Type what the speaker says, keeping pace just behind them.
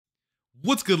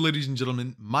What's good, ladies and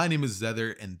gentlemen? My name is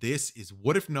Zether, and this is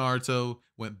What If Naruto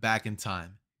Went Back in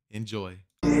Time. Enjoy.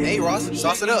 Hey Ross,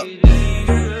 sauce it up.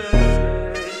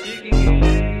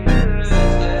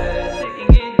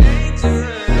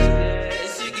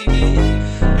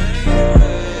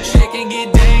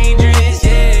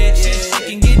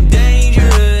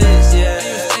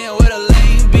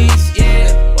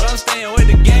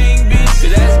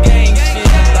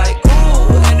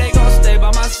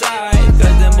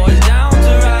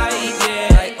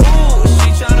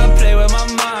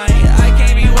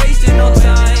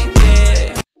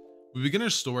 We begin our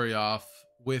story off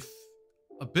with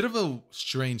a bit of a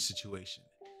strange situation.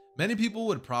 Many people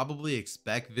would probably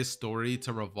expect this story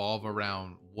to revolve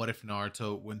around what if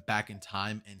Naruto went back in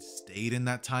time and stayed in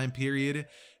that time period,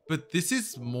 but this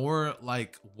is more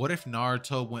like what if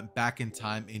Naruto went back in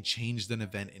time and changed an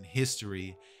event in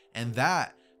history, and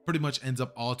that pretty much ends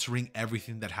up altering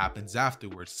everything that happens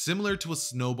afterwards, similar to a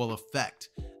snowball effect.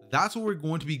 That's what we're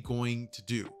going to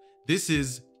do. This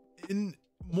is, in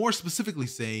more specifically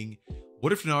saying,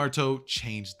 what if Naruto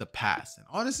changed the past? And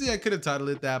honestly, I could have titled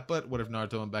it that, but what if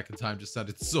Naruto went back in time just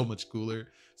sounded so much cooler.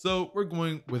 So we're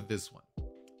going with this one.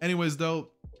 Anyways, though,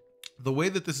 the way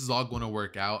that this is all going to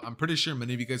work out, I'm pretty sure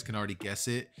many of you guys can already guess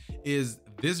it, is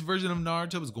this version of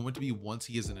Naruto is going to be once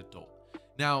he is an adult.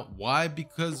 Now, why?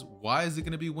 Because why is it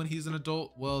going to be when he's an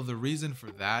adult? Well, the reason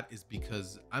for that is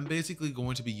because I'm basically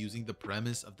going to be using the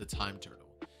premise of the time turtle.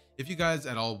 If you guys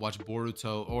at all watch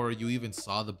Boruto, or you even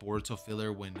saw the Boruto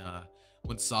filler when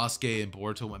Sasuke and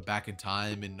Boruto went back in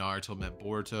time and Naruto met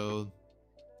Boruto,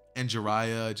 and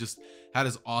Jiraiya just had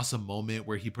his awesome moment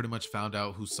where he pretty much found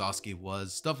out who Sasuke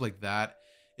was, stuff like that.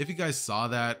 If you guys saw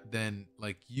that, then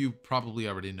like you probably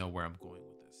already know where I'm going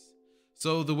with this.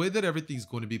 So the way that everything's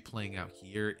going to be playing out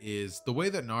here is the way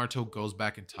that Naruto goes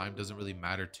back in time doesn't really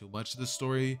matter too much to the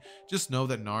story. Just know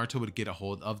that Naruto would get a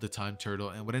hold of the time turtle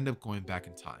and would end up going back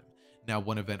in time. Now,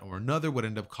 one event or another would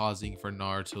end up causing for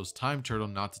Naruto's time turtle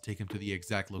not to take him to the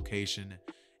exact location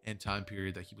and time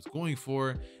period that he was going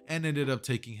for, and ended up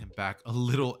taking him back a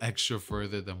little extra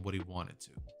further than what he wanted to.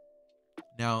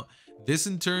 Now, this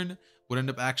in turn would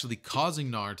end up actually causing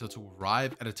Naruto to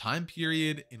arrive at a time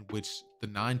period in which the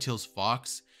Nine-Tails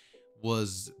Fox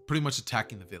was pretty much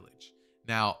attacking the village.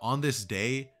 Now, on this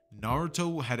day,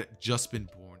 Naruto had just been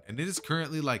born, and it is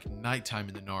currently like nighttime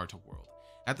in the Naruto world.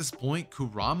 At this point,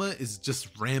 Kurama is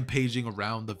just rampaging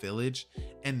around the village,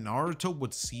 and Naruto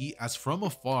would see, as from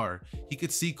afar, he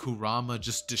could see Kurama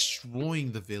just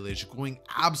destroying the village, going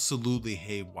absolutely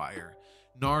haywire.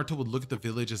 Naruto would look at the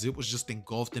village as it was just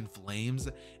engulfed in flames,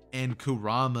 and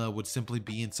Kurama would simply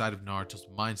be inside of Naruto's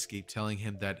mindscape, telling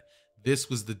him that this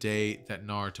was the day that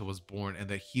Naruto was born and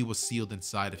that he was sealed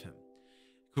inside of him.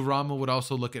 Kurama would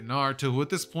also look at Naruto, who at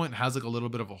this point has like a little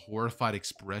bit of a horrified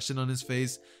expression on his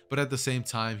face, but at the same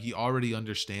time, he already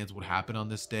understands what happened on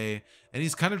this day, and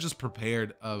he's kind of just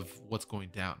prepared of what's going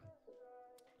down.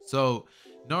 So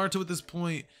Naruto at this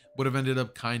point would have ended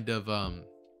up kind of,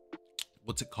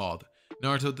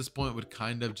 Naruto at this point would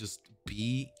kind of just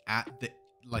be at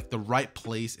the right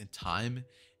place and time,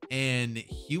 and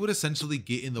he would essentially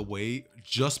get in the way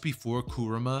just before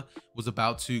Kurama was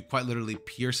about to quite literally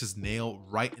pierce his nail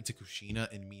right into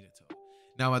Kushina and Minato.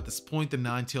 Now at this point, the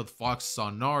Nine-Tailed Fox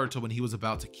saw Naruto when he was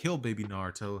about to kill baby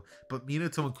Naruto, but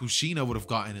Minato and Kushina would have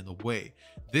gotten in the way.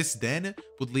 This then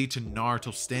would lead to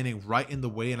Naruto standing right in the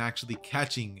way and actually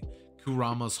catching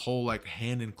Kurama's whole like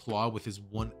hand and claw with his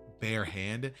one bare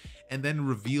hand, and then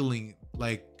revealing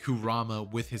like Kurama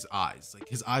with his eyes. Like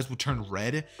his eyes would turn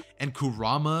red, and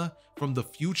Kurama from the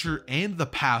future and the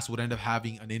past would end up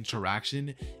having an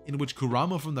interaction in which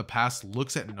Kurama from the past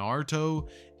looks at Naruto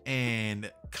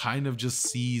and kind of just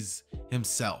sees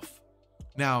himself.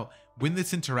 Now, when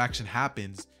this interaction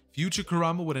happens, future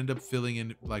Kurama would end up filling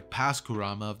in like past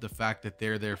Kurama of the fact that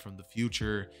they're there from the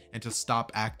future and to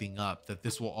stop acting up, that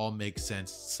this will all make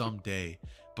sense someday,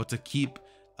 but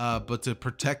to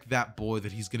protect that boy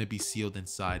that he's going to be sealed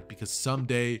inside, because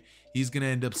someday he's going to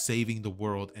end up saving the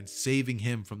world and saving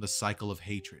him from the cycle of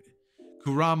hatred.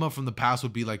 Kurama from the past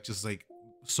would be like just like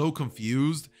so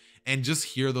confused and just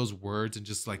hear those words and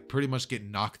just like pretty much get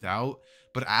knocked out.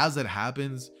 But as that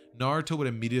happens, Naruto would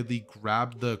immediately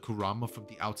grab the Kurama from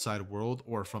the outside world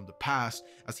or from the past,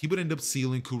 as he would end up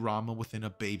sealing Kurama within a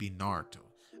baby Naruto.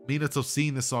 Minato,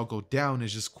 seeing this all go down,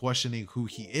 is just questioning who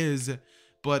he is.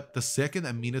 But the second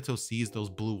that Minato sees those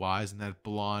blue eyes and that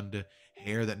blonde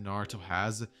hair that Naruto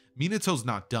has, Minato's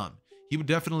not dumb. He would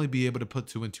definitely be able to put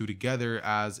two and two together,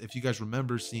 as if you guys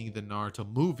remember seeing the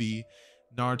Naruto movie,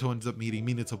 Naruto ends up meeting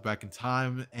Minato back in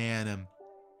time, and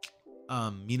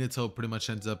Minato pretty much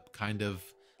ends up kind of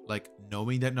like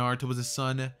knowing that Naruto was his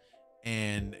son.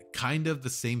 And kind of the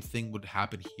same thing would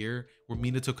happen here, where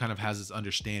Minato kind of has this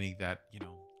understanding that,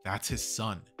 that's his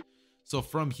son. So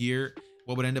from here,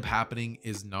 what would end up happening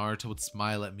is Naruto would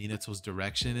smile at Minato's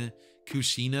direction.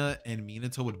 Kushina and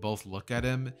Minato would both look at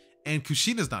him. And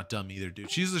Kushina's not dumb either,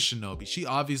 dude. She's a shinobi. She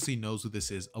obviously knows who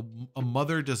this is. A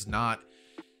mother does not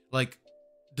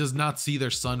see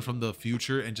their son from the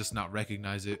future and just not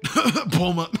recognize it.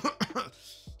 Bulma.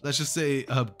 Let's just say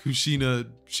Kushina,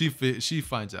 she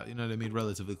finds out, you know what I mean,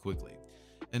 relatively quickly.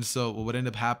 And so what would end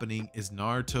up happening is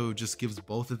Naruto just gives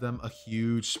both of them a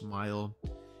huge smile.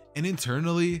 And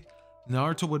internally,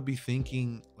 Naruto would be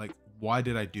thinking, like, why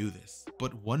did I do this?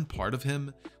 But one part of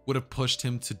him would have pushed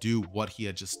him to do what he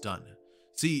had just done.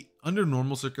 See, under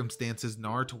normal circumstances,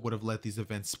 Naruto would have let these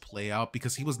events play out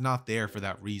because he was not there for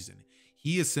that reason.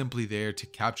 He is simply there to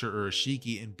capture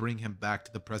Urashiki and bring him back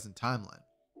to the present timeline.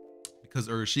 Because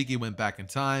Urashiki went back in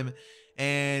time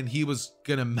and he was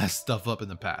gonna mess stuff up in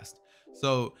the past.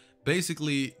 So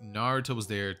basically, Naruto was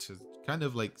there to kind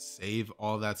of like save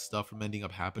all that stuff from ending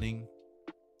up happening.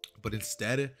 But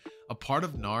instead, a part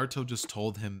of Naruto just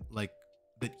told him like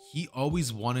that he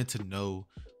always wanted to know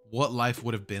what life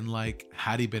would have been like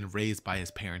had he been raised by his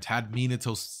parents, had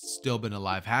Minato still been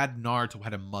alive, had Naruto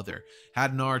had a mother,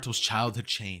 had Naruto's childhood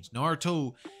changed.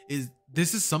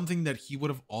 This is something that he would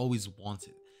have always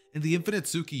wanted. And the infinite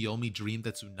Tsukiyomi dream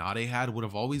that Tsunade had would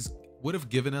have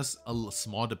given us a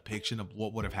small depiction of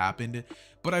what would have happened,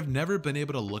 but I've never been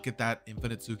able to look at that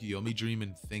infinite Tsukiyomi dream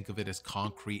and think of it as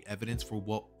concrete evidence for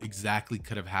what exactly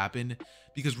could have happened,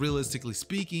 because realistically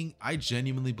speaking, I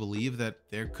genuinely believe that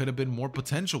there could have been more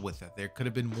potential with that. There could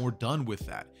have been more done with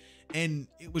that. And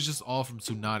it was just all from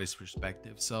Tsunade's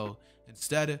perspective. So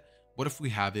instead, what if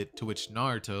we have it to which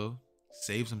Naruto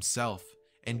saves himself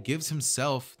and gives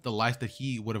himself the life that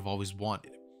he would have always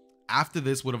wanted? After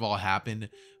this would have all happened,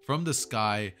 from the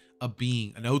sky, a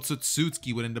being, an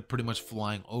Otsutsuki, would end up pretty much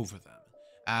flying over them,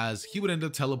 as he would end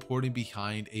up teleporting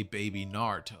behind a baby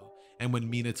Naruto. And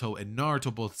when Minato and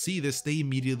Naruto both see this, they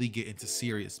immediately get into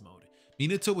serious mode.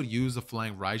 Minato would use the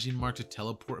flying Raijin mark to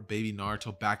teleport baby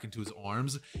Naruto back into his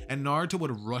arms, and Naruto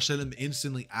would rush at him,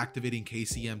 instantly activating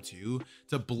KCM2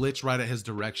 to blitz right at his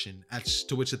direction,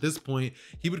 to which at this point,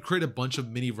 he would create a bunch of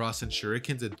mini Rasen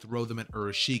shurikens and throw them at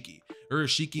Urashiki.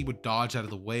 Urashiki would dodge out of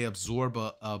the way, absorb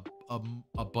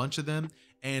a bunch of them,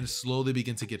 and slowly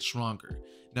begin to get stronger.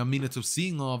 Now, Minato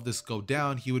seeing all of this go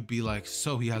down, he would be like,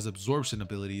 so he has absorption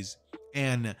abilities.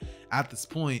 And at this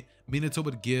point, Minato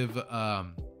would give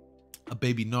a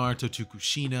baby Naruto to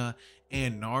Kushina,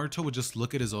 and Naruto would just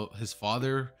look at his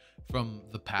father from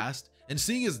the past. And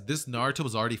seeing as this Naruto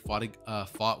was already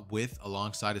fought with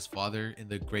alongside his father in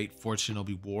the Great Fourth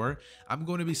Shinobi War, I'm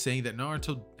going to be saying that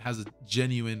Naruto has a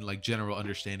genuine, like, general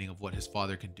understanding of what his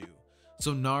father can do.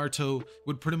 So Naruto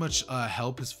would pretty much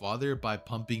help his father by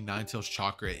pumping Nine-Tails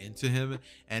chakra into him,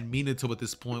 and Minato at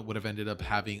this point would have ended up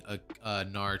having a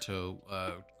Naruto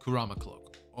Kurama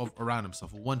cloak around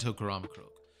himself, a one-tailed Kurama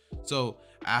cloak. So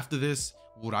after this,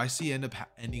 what I see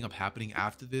ending up happening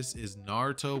after this is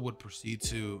Naruto would proceed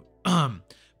to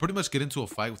pretty much get into a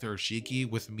fight with Urashiki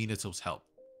with Minato's help.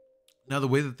 Now, the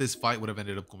way that this fight would have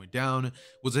ended up going down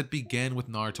was it began with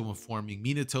Naruto informing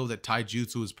Minato that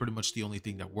taijutsu is pretty much the only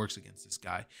thing that works against this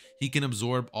guy. He can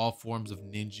absorb all forms of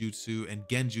ninjutsu, and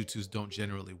genjutsus don't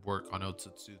generally work on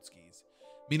Otsutsukis.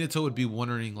 Minato would be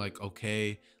wondering, like,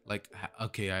 okay,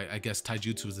 I guess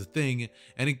taijutsu is a thing.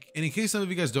 And in case some of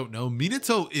you guys don't know,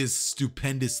 Minato is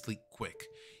stupendously quick.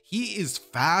 He is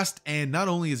fast, and not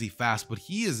only is he fast, but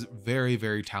he is very,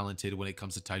 very talented when it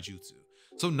comes to taijutsu.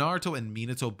 So Naruto and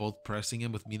Minato both pressing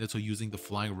him, with Minato using the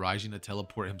flying Raijin to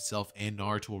teleport himself and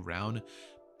Naruto around,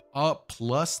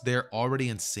 plus their already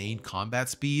insane combat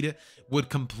speed, would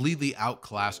completely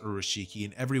outclass Urashiki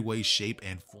in every way, shape,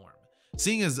 and form.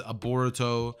 Seeing as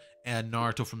Boruto and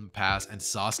Naruto from the past and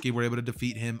Sasuke were able to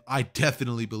defeat him, I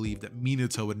definitely believe that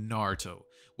Minato and Naruto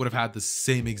would have had the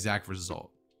same exact result.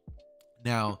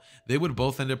 Now, they would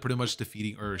both end up pretty much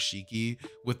defeating Urashiki,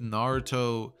 with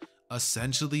Naruto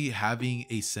essentially having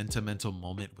a sentimental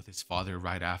moment with his father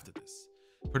right after this,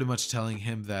 pretty much telling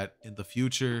him that in the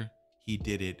future he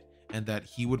did it and that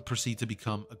he would proceed to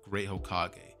become a great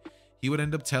Hokage. He would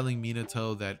end up telling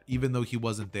Minato that even though he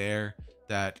wasn't there,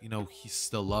 that, you know, he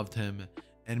still loved him,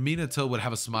 and Minato would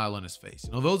have a smile on his face.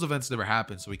 You know, those events never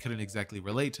happened, so he couldn't exactly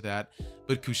relate to that,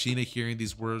 but Kushina, hearing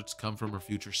these words come from her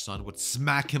future son, would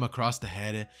smack him across the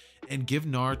head and give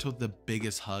Naruto the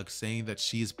biggest hug, saying that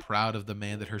she is proud of the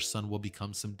man that her son will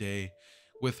become someday,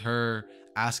 with her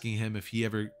asking him if he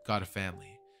ever got a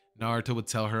family. Naruto would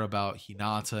tell her about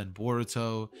Hinata and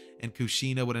Boruto, and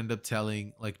Kushina would end up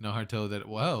telling like Naruto that,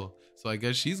 well, so I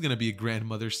guess she's gonna be a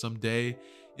grandmother someday.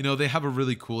 You know, they have a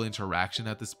really cool interaction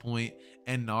at this point,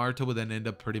 and Naruto would then end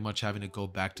up pretty much having to go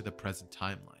back to the present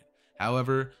timeline.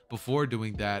 However, before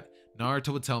doing that,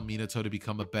 Naruto would tell Minato to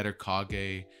become a better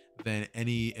Kage than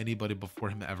anybody before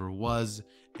him ever was,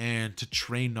 and to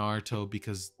train Naruto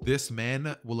because this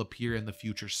man will appear in the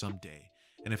future someday.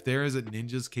 And if there is a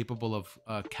ninjas capable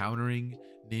of countering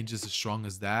ninjas as strong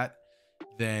as that,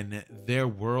 then their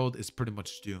world is pretty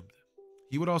much doomed.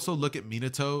 He would also look at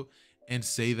Minato and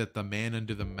say that the man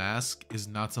under the mask is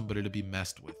not somebody to be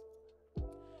messed with.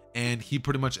 And he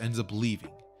pretty much ends up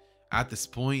leaving. At this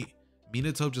point,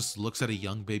 Minato just looks at a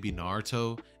young baby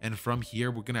Naruto, and from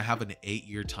here we're gonna have an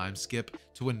 8-year time skip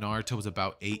to when Naruto was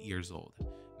about 8 years old.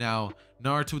 Now,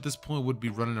 Naruto at this point would be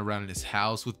running around in his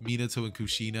house with Minato and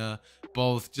Kushina,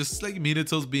 both just like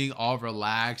Minato's being all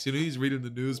relaxed, you know, he's reading the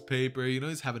newspaper, you know,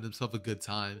 he's having himself a good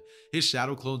time. His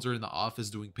shadow clones are in the office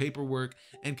doing paperwork,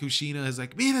 and Kushina is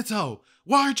like, Minato,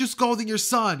 why aren't you scolding your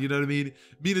son? You know what I mean?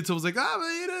 Minato was like,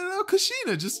 you know,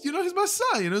 Kushina, just, you know, he's my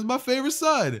son, you know, he's my favorite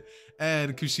son.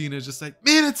 And Kushina is just like,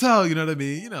 Minato, you know what I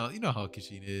mean? You know how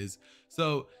Kushina is.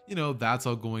 So, you know, that's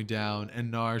all going down,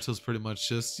 and Naruto's pretty much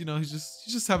just, you know, he's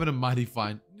just having a mighty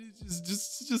fine,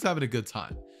 just having a good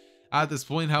time. At this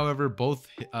point, however, both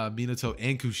Minato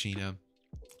and Kushina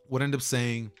would end up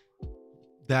saying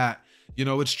that, you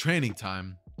know, it's training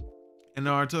time. And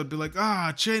Naruto would be like,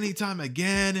 training time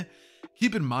again.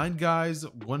 Keep in mind, guys,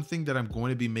 one thing that I'm going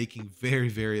to be making very,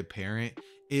 very apparent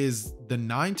is the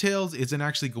Nine Tails isn't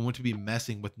actually going to be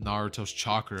messing with Naruto's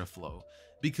chakra flow,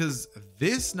 because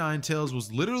this Nine Tails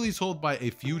was literally told by a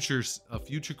future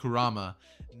Kurama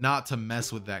not to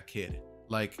mess with that kid.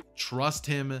 Like, trust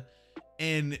him.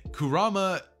 And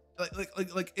Kurama,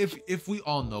 like if we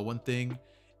all know one thing,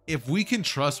 if we can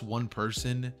trust one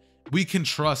person, we can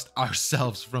trust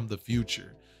ourselves from the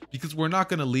future, because we're not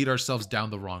going to lead ourselves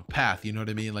down the wrong path. You know what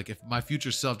I mean? Like, if my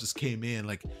future self just came in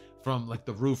like from like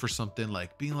the roof or something,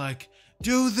 like being like,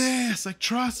 do this, like,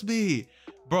 trust me,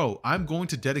 bro, I'm going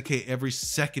to dedicate every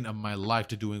second of my life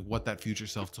to doing what that future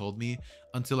self told me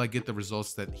until I get the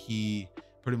results that he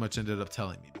pretty much ended up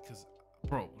telling me. Because,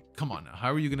 bro, come on now,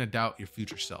 how are you gonna doubt your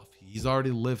future self? He's already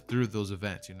lived through those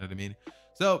events, you know what I mean?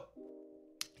 So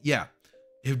yeah,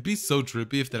 it'd be so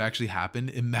trippy if that actually happened.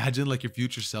 Imagine like your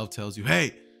future self tells you,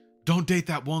 hey, don't date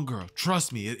that one girl,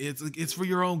 trust me, it's for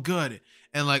your own good.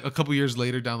 And like a couple years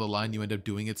later down the line, you end up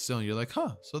doing it still, and you're like,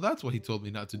 huh, so that's why he told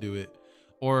me not to do it.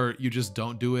 Or you just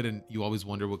don't do it and you always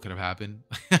wonder what could have happened.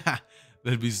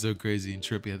 That'd be so crazy and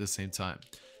trippy at the same time.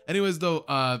 Anyways,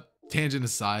 though, tangent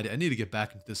aside, I need to get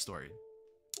back into this story.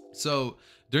 So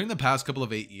during the past couple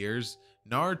of 8 years,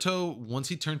 Naruto, once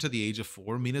he turned to the age of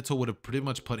 4, Minato would have pretty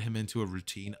much put him into a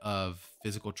routine of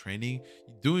physical training,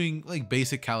 doing like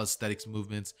basic calisthenics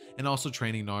movements, and also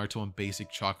training Naruto on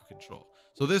basic chakra control.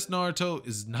 So this Naruto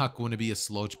is not going to be a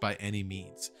slouch by any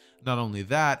means. Not only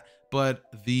that, but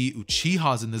the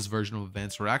Uchihas in this version of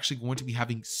events were actually going to be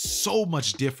having so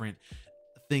much different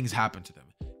things happen to them.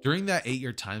 During that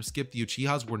 8-year time skip, the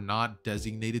Uchihas were not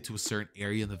designated to a certain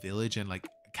area in the village and like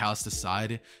cast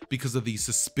aside because of the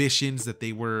suspicions that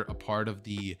they were a part of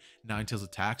the Nine Tails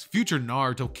attacks. Future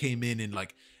Naruto came in and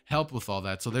like helped with all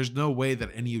that, so there's no way that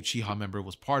any Uchiha member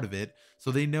was part of it,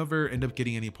 so they never end up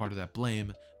getting any part of that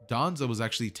blame. Danzo was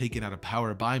actually taken out of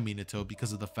power by Minato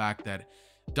because of the fact that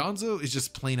Danzo is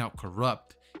just plain out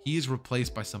corrupt. He is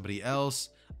replaced by somebody else.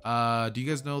 Do you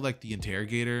guys know like the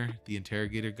interrogator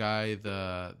guy,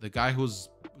 the guy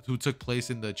who took place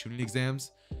in the Chunin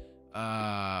exams?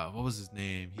 What was his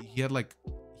name? He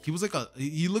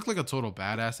looked like a total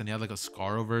badass, and he had like a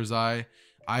scar over his eye.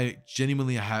 I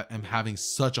genuinely am having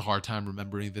such a hard time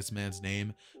remembering this man's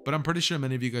name, but I'm pretty sure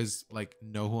many of you guys like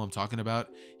know who I'm talking about.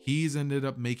 He's ended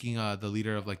up making the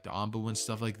leader of like the Anbu and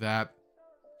stuff like that.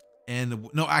 And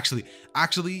no, actually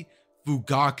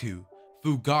Fugaku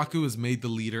is made the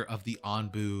leader of the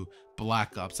Anbu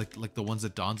Black Ops, like the ones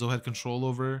that Danzo had control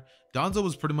over. Danzo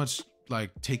was pretty much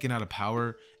like taken out of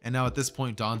power, and now at this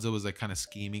point Danzo was like kind of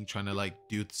scheming, trying to like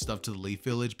do stuff to the Leaf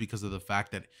Village because of the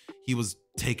fact that he was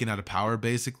taken out of power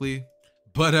basically.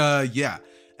 But yeah,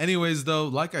 anyways though,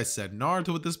 like I said,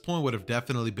 Naruto at this point would have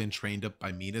definitely been trained up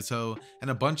by Minato, and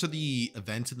a bunch of the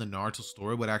events in the Naruto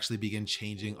story would actually begin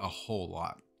changing a whole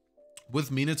lot. With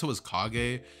Minato as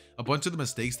Kage, a bunch of the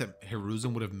mistakes that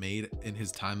Hiruzen would have made in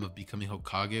his time of becoming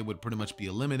Hokage would pretty much be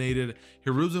eliminated.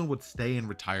 Hiruzen would stay in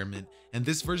retirement, and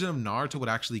this version of Naruto would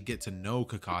actually get to know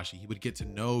Kakashi. He would get to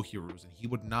know Hiruzen. He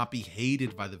would not be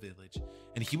hated by the village,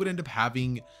 and he would end up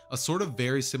having a sort of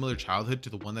very similar childhood to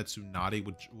the one that Tsunade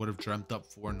would have dreamt up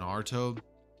for Naruto.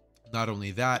 Not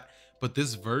only that, but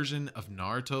this version of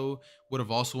Naruto would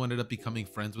have also ended up becoming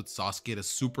friends with Sasuke at a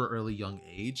super early young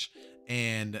age.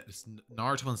 And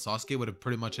Naruto and Sasuke would have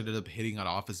pretty much ended up hitting it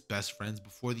off as best friends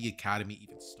before the academy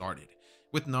even started.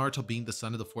 With Naruto being the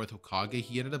son of the fourth Hokage,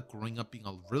 he ended up growing up being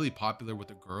really popular with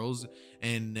the girls.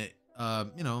 And,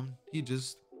 he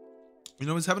just,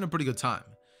 was having a pretty good time.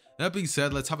 That being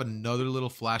said, let's have another little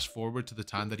flash forward to the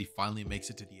time that he finally makes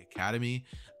it to the academy.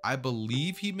 I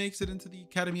believe he makes it into the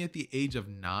academy at the age of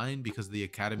 9 because the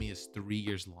academy is 3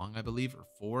 years long, I believe, or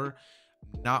 4.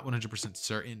 Not 100%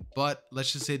 certain, but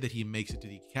let's just say that he makes it to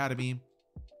the academy.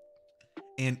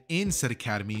 And in said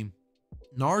academy,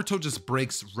 Naruto just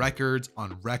breaks records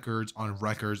on records on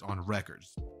records on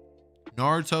records.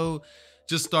 Naruto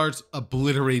just starts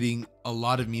obliterating a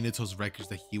lot of Minato's records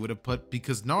that he would have put,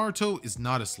 because Naruto is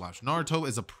not a slouch. Naruto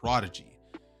is a prodigy.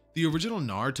 The original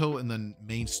Naruto in the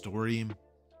main story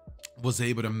was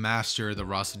able to master the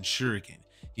Rasen Shuriken.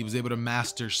 He was able to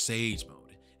master Sage Mode.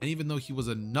 And even though he was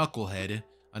a knuckleheaded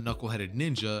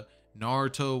ninja,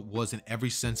 Naruto was in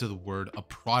every sense of the word a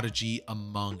prodigy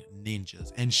among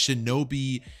ninjas and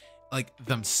shinobi like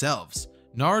themselves.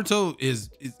 Naruto is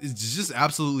just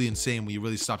absolutely insane when you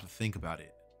really stop to think about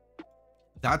it.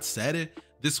 That said,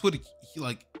 this would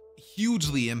like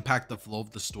hugely impact the flow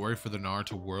of the story for the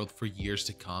Naruto world for years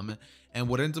to come, and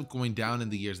what ends up going down in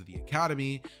the years of the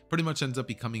academy pretty much ends up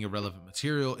becoming irrelevant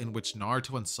material, in which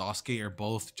Naruto and Sasuke are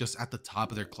both just at the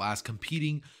top of their class,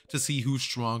 competing to see who's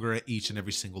stronger at each and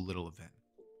every single little event.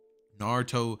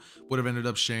 Naruto would have ended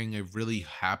up sharing a really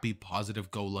happy,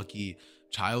 positive, go-lucky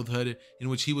childhood in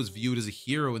which he was viewed as a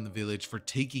hero in the village for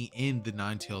taking in the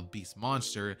nine-tailed beast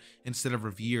monster, instead of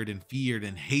revered and feared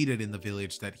and hated in the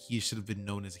village that he should have been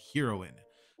known as a hero in.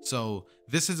 So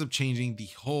this ends up changing the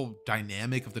whole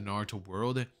dynamic of the Naruto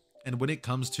world. And when it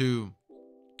comes to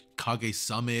Kage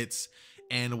summits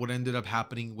and what ended up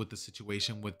happening with the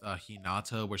situation with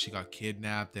Hinata, where she got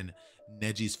kidnapped and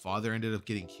Neji's father ended up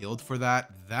getting killed for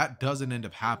that, that doesn't end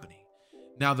up happening.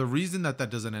 Now, the reason that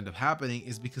doesn't end up happening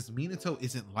is because Minato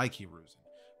isn't like Hiruzen.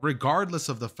 Regardless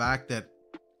of the fact that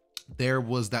there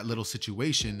was that little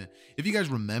situation, if you guys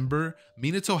remember,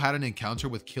 Minato had an encounter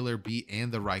with Killer Bee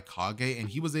and the Raikage, and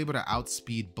he was able to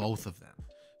outspeed both of them.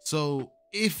 So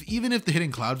even if the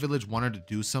Hidden Cloud Village wanted to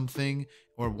do something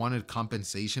or wanted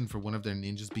compensation for one of their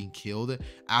ninjas being killed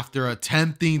after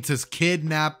attempting to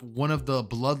kidnap one of the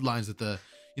bloodlines that the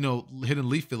Hidden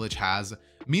Leaf Village has,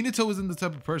 Minato isn't the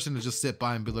type of person to just sit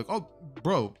by and be like, oh,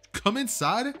 bro, come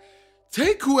inside,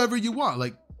 take whoever you want.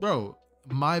 Like, bro,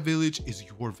 my village is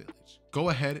your village. Go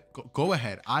ahead. Go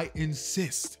ahead. I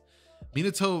insist.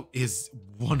 Minato is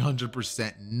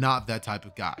 100% not that type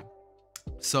of guy.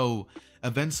 So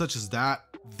events such as that,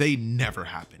 they never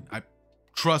happen.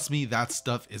 Trust me, that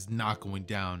stuff is not going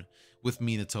down with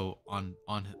Minato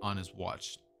on his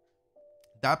watch.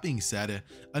 That being said,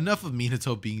 enough of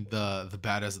Minato being the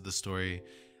badass of the story.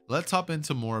 Let's hop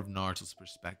into more of Naruto's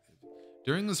perspective.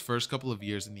 During his first couple of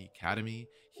years in the academy,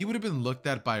 he would have been looked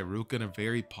at by Iruka in a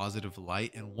very positive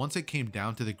light, and once it came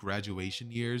down to the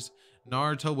graduation years,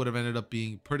 Naruto would have ended up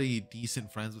being pretty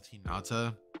decent friends with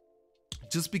Hinata,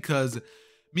 just because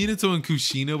Minato and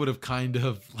Kushina would have kind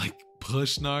of like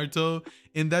pushed Naruto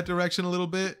in that direction a little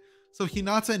bit. So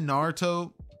Hinata and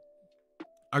Naruto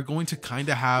are going to kind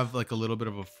of have like a little bit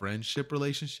of a friendship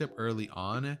relationship early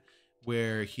on,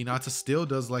 where Hinata still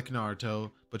does like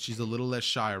Naruto, but she's a little less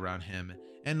shy around him.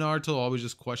 And Naruto always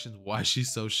just questions why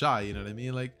she's so shy, you know what I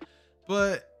mean? Like,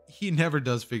 but he never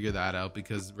does figure that out,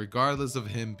 because regardless of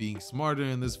him being smarter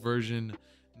in this version,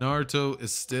 Naruto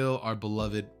is still our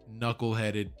beloved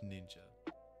knuckle-headed ninja.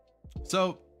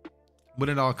 So when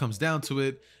it all comes down to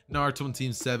it, Naruto and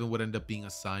Team 7 would end up being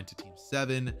assigned to Team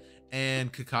 7,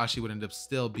 and Kakashi would end up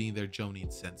still being their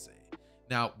Jonin sensei.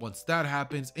 Now, once that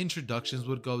happens, introductions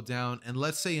would go down, and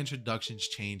let's say introductions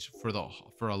change for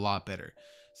a lot better.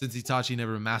 Since Itachi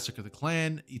never massacred the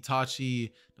clan, Sasuke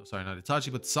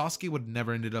would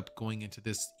never ended up going into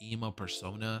this emo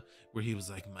persona where he was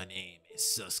like, my name is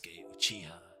Sasuke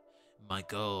Uchiha. My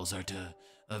goals are to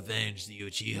avenge the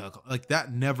Uchiha. Like,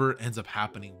 that never ends up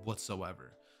happening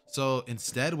whatsoever. So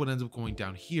instead, what ends up going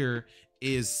down here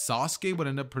is Sasuke would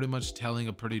end up pretty much telling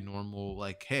a pretty normal,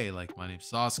 like, hey, like, my name's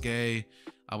Sasuke.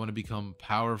 I want to become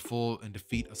powerful and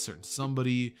defeat a certain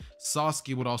somebody.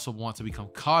 Sasuke would also want to become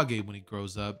Kage when he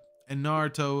grows up. And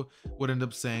Naruto would end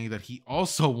up saying that he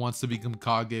also wants to become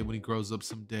Kage when he grows up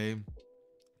someday.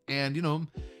 And, you know,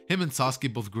 him and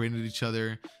Sasuke both grin at each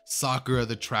other. Sakura,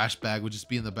 the trash bag, would just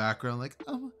be in the background like,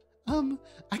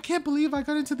 I can't believe I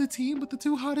got into the team with the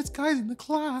 2 hottest guys in the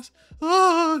class.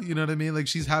 Oh, you know what I mean? Like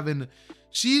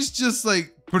she's just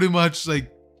like pretty much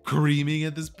like creaming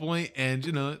at this point. And,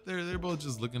 you know, they're both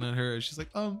just looking at her. She's like,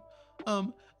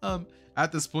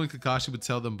 At this point, Kakashi would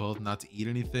tell them both not to eat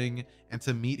anything and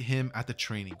to meet him at the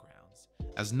training grounds.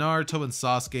 As Naruto and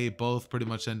Sasuke both pretty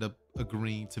much end up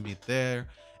agreeing to meet there.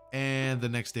 And the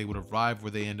next day would arrive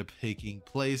where they end up taking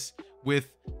place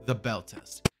with the bell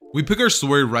test. We pick our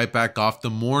story right back off the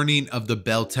morning of the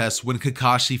bell test when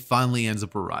Kakashi finally ends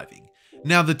up arriving.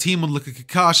 Now the team would look at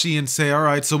Kakashi and say, all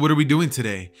right, so what are we doing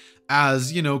today?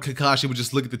 As, you know, Kakashi would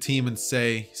just look at the team and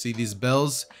say, see these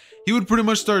bells? He would pretty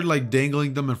much start like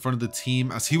dangling them in front of the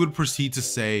team as he would proceed to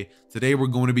say, today we're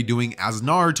going to be doing, as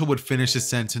Naruto would finish his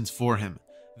sentence for him,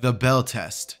 the bell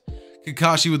test.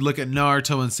 Kakashi would look at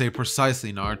Naruto and say,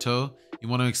 precisely, Naruto, you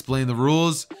want to explain the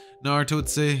rules? Naruto would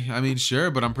say, I mean,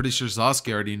 sure, but I'm pretty sure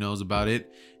Sasuke already knows about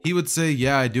it. He would say,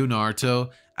 yeah, I do,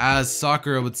 Naruto. As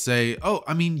Sakura would say, oh,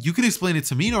 I mean, you can explain it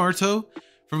to me, Naruto.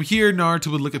 From here,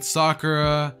 Naruto would look at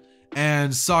Sakura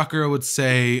and Sakura would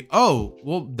say, oh,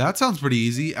 well, that sounds pretty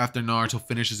easy after Naruto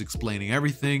finishes explaining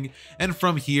everything. And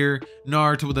from here,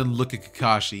 Naruto would then look at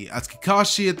Kakashi as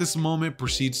Kakashi at this moment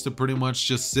proceeds to pretty much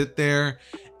just sit there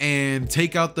and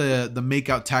take out the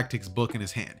Makeout Tactics book in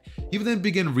his hand. He would then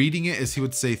begin reading it as he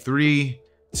would say 3,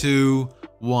 2,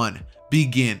 1,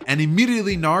 begin. And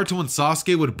immediately Naruto and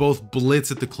Sasuke would both blitz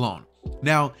at the clone.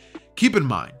 Now, keep in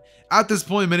mind, at this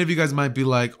point, many of you guys might be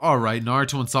like, all right,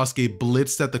 Naruto and Sasuke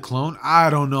blitzed at the clone. I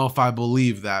don't know if I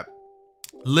believe that.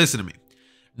 Listen to me.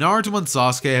 Naruto and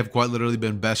Sasuke have quite literally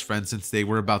been best friends since they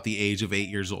were about the age of 8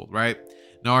 years old, right?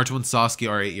 Naruto and Sasuke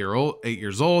are 8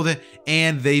 years old,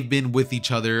 and they've been with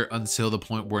each other until the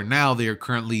point where now they are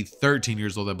currently 13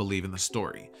 years old, I believe, in the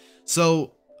story.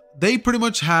 So they pretty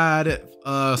much had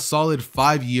a solid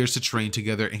 5 years to train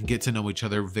together and get to know each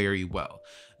other very well.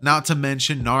 Not to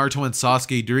mention, Naruto and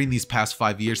Sasuke during these past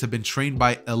 5 years have been trained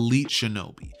by elite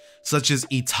shinobi, such as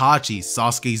Itachi,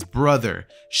 Sasuke's brother,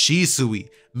 Shisui,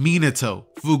 Minato,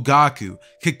 Fugaku,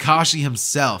 Kakashi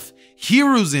himself,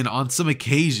 Hiruzen on some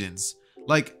occasions.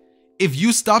 Like, if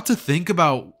you stop to think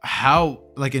about how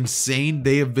like insane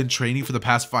they have been training for the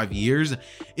past 5 years,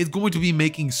 it's going to be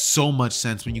making so much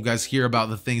sense when you guys hear about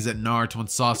the things that Naruto and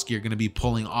Sasuke are going to be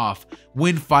pulling off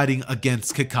when fighting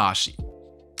against Kakashi.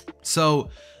 So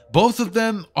both of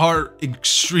them are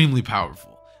extremely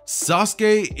powerful.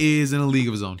 Sasuke is in a league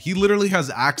of his own. He literally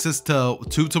has access to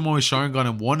 2 Tomoe Sharingan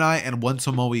in one eye and 1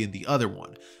 Tomoe in the other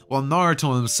one, while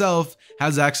Naruto himself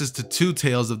has access to 2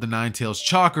 tails of the 9 tails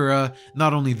chakra.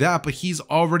 Not only that, but he's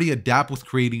already adept with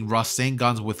creating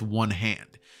Rasengans with 1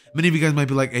 hand. Many of you guys might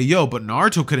be like, hey yo, but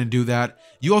Naruto couldn't do that.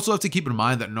 You also have to keep in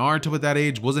mind that Naruto at that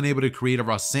age wasn't able to create a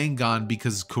Rasengan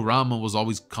because Kurama was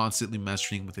always constantly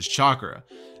messing with his chakra.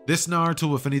 This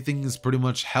Naruto, if anything, is pretty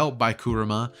much helped by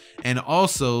Kurama, and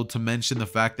also to mention the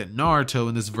fact that Naruto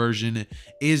in this version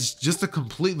is just a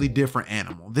completely different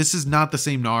animal. This is not the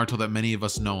same Naruto that many of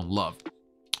us know and love.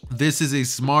 This is a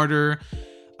smarter,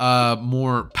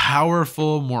 more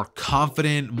powerful, more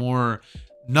confident, more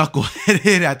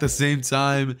knuckleheaded at the same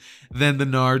time than the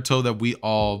Naruto that we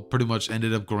all pretty much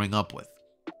ended up growing up with.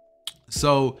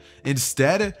 So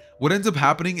instead, what ends up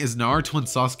happening is Naruto and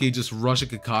Sasuke just rush at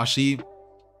Kakashi,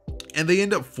 and they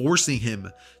end up forcing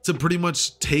him to pretty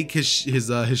much take his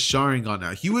Sharingan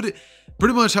out. He would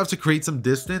pretty much have to create some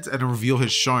distance and reveal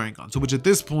his Sharingan, to which at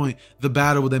this point, the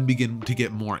battle would then begin to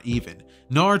get more even.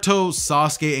 Naruto,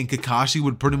 Sasuke, and Kakashi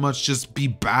would pretty much just be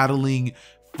battling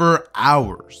for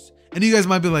hours. And you guys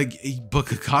might be like, but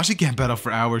Kakashi can't battle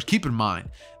for hours. Keep in mind,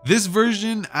 this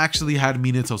version actually had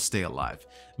Minato stay alive.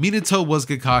 Minato was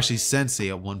Kakashi's sensei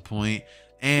at one point,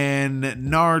 and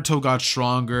Naruto got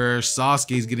stronger,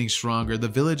 Sasuke's getting stronger, the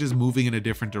village is moving in a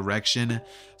different direction,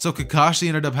 so Kakashi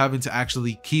ended up having to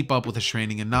actually keep up with his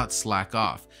training and not slack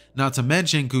off. Not to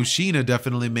mention, Kushina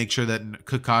definitely made sure that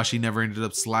Kakashi never ended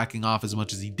up slacking off as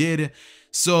much as he did,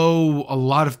 so a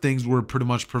lot of things were pretty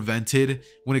much prevented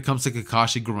when it comes to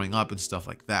Kakashi growing up and stuff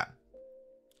like that.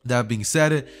 That being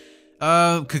said,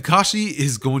 Kakashi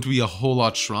is going to be a whole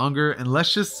lot stronger, and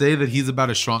let's just say that he's about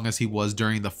as strong as he was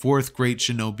during the 4th Great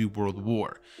Shinobi World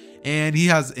War. And he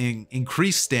has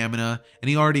increased stamina, and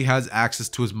he already has access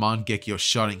to his Mangekyo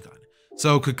Sharingan.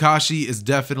 So Kakashi is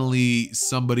definitely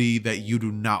somebody that you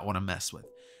do not want to mess with.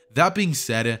 That being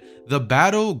said, the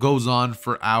battle goes on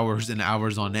for hours and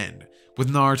hours on end, with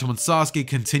Naruto and Sasuke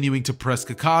continuing to press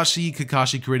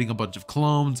Kakashi creating a bunch of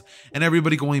clones, and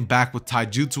everybody going back with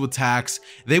taijutsu attacks.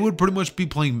 They would pretty much be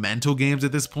playing mental games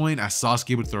at this point, as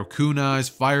Sasuke would throw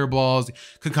kunais, fireballs,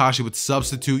 Kakashi would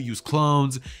substitute, use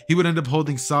clones. He would end up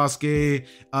holding Sasuke.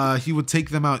 He would take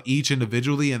them out each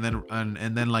individually and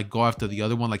then like go after the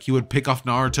other one. Like he would pick off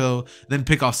Naruto, then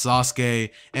pick off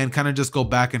Sasuke, and kind of just go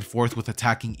back and forth with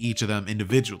attacking each of them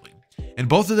individually. And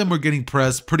both of them were getting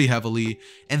pressed pretty heavily,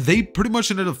 and they pretty much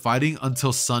ended up fighting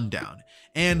until sundown.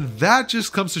 And that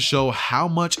just comes to show how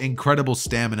much incredible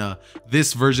stamina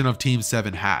this version of Team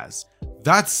 7 has.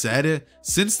 That said,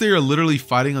 since they are literally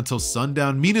fighting until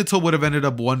sundown, Minato would have ended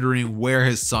up wondering where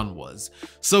his son was.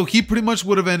 So he pretty much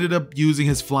would have ended up using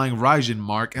his flying Raijin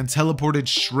mark and teleported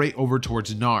straight over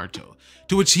towards Naruto,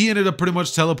 to which he ended up pretty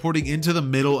much teleporting into the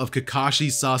middle of Kakashi,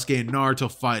 Sasuke, and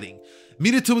Naruto fighting.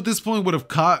 Minato at this point would have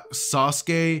caught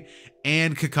Sasuke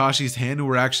and Kakashi's hand, who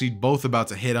were actually both about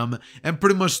to hit him, and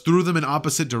pretty much threw them in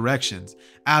opposite directions,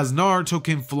 as Naruto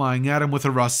came flying at him with a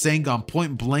Rasengan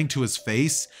point blank to his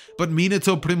face, but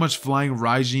Minato pretty much flying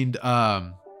Raijin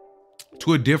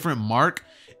to a different mark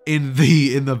in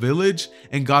the village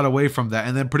and got away from that,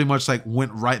 and then pretty much like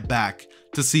went right back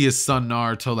to see his son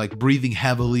Naruto like breathing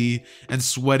heavily and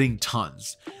sweating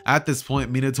tons. At this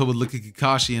point, Minato would look at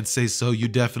Kakashi and say, "So you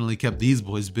definitely kept these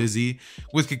boys busy,"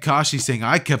 with Kakashi saying,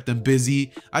 "I kept them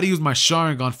busy. I'd use my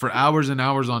Sharingan for hours and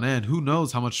hours on end. Who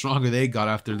knows how much stronger they got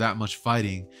after that much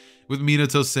fighting," with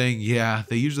Minato saying, "Yeah,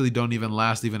 they usually don't even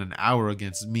last even an hour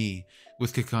against me,"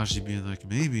 with Kakashi being like,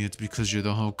 "Maybe it's because you're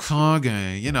the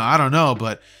Hokage. You know, I don't know,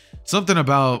 but something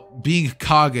about being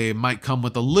Kage might come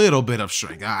with a little bit of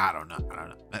strength. I don't know.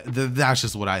 That's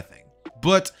just what I think."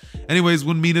 But anyways,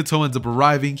 when Minato ends up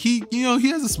arriving, he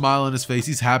has a smile on his face.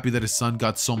 He's happy that his son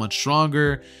got so much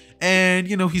stronger. And,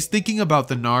 he's thinking about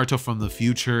the Naruto from the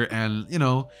future, and,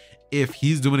 if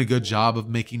he's doing a good job of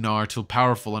making Naruto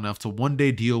powerful enough to one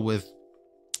day deal with,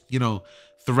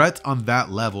 threat on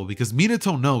that level, because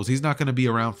Minato knows he's not going to be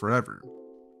around forever.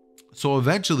 So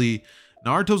eventually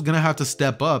Naruto's going to have to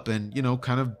step up and,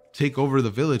 kind of take over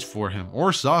the village for him, or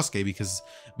Sasuke, because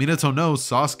Minato knows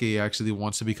Sasuke actually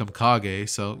wants to become Kage.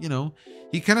 So,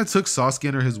 he kind of took Sasuke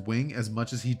under his wing as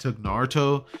much as he took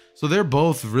Naruto. So they're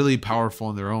both really powerful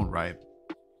in their own right.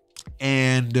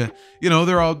 And,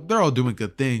 they're all doing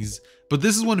good things. But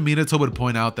this is when Minato would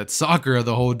point out that Sakura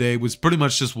the whole day was pretty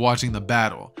much just watching the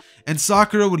battle. And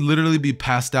Sakura would literally be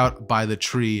passed out by the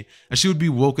tree, and she would be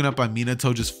woken up by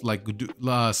Minato just like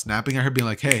snapping at her, being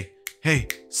like, hey,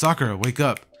 Sakura, wake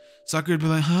up. Sakura would be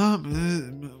like, "Huh?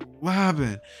 What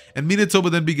happened?" And Minato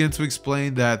would then begin to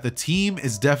explain that the team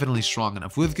is definitely strong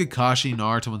enough. With Kakashi,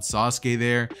 Naruto, and Sasuke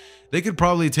there, they could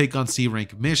probably take on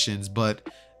C-rank missions, but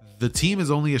the team is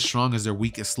only as strong as their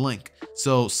weakest link.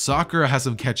 So Sakura has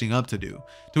some catching up to do.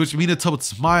 To which Minato would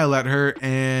smile at her,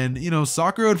 and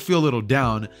Sakura would feel a little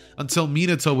down, until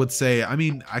Minato would say,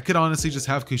 "I could honestly just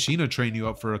have Kushina train you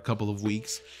up for a couple of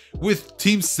weeks," with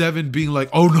Team 7 being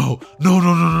like, "Oh no,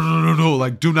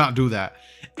 like do not do that."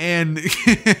 And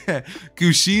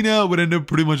Kushina would end up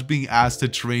pretty much being asked to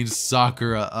train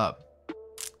Sakura up.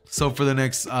 So for the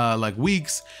next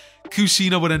weeks,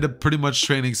 Kushina would end up pretty much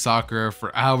training Sakura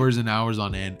for hours and hours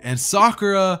on end, and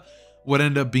Sakura would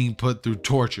end up being put through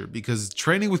torture, because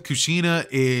training with Kushina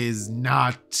is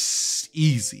not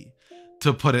easy,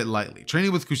 to put it lightly.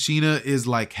 Training with Kushina is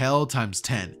like hell times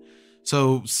 10.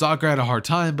 So Sakura had a hard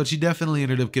time, but she definitely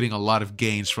ended up getting a lot of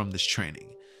gains from this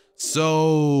training.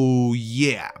 So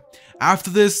yeah.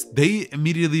 After this, they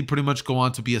immediately pretty much go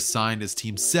on to be assigned as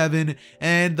Team 7,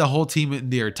 and the whole team in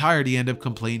their entirety end up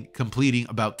completing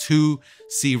about 2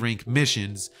 C-rank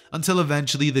missions, until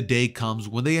eventually the day comes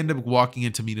when they end up walking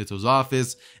into Minato's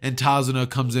office, and Tazuna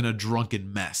comes in a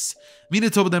drunken mess.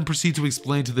 Minato would then proceed to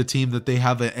explain to the team that they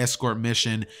have an escort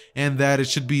mission, and that it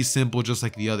should be simple just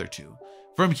like the other 2.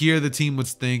 From here, the team would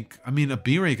think, a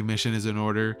B-rank mission is in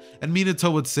order, and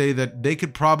Minato would say that they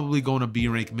could probably go on a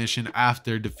B-rank mission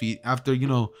after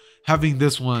having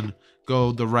this one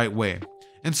go the right way.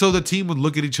 And so the team would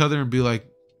look at each other and be like,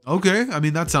 okay,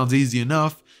 that sounds easy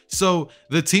enough. So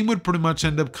the team would pretty much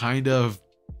end up kind of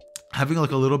having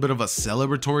like a little bit of a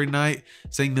celebratory night,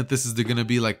 saying that this is gonna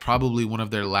be like probably one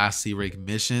of their last C-rank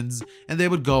missions, and they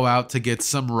would go out to get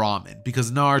some ramen,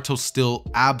 because Naruto still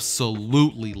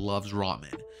absolutely loves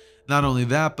ramen. Not only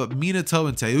that, but Minato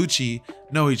and Teuchi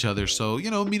know each other, so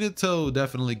Minato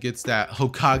definitely gets that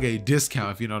Hokage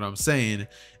discount, if you know what I'm saying.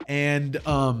 And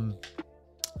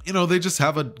they just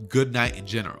have a good night in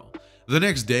general. The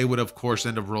next day would of course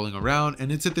end up rolling around,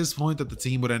 and it's at this point that the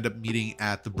team would end up meeting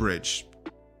at the bridge.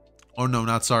 or no,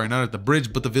 not at the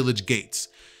bridge, but the village gates.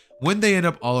 When they end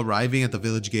up all arriving at the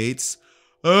village gates,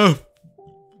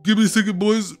 give me a second,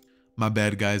 boys. My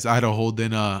bad, guys. I had to hold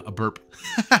in a burp.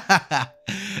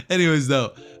 Anyways,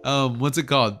 though, what's it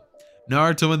called?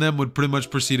 Naruto and them would pretty much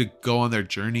proceed to go on their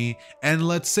journey, and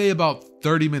let's say about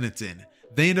 30 minutes in,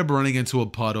 they end up running into a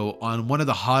puddle on one of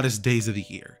the hottest days of the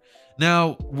year.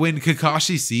 Now, when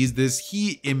Kakashi sees this,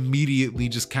 he immediately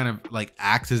just kind of like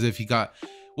acts as if he got,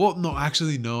 well, no,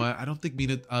 actually, no, I don't think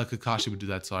Kakashi would do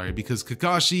that, sorry, because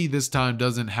Kakashi this time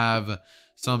doesn't have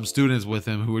some students with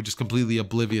him who are just completely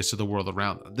oblivious to the world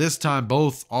around them. This time,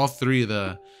 all three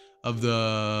of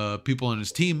the people in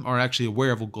his team are actually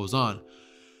aware of what goes on.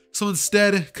 So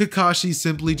instead, Kakashi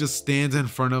simply just stands in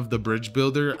front of the bridge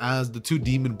builder as the two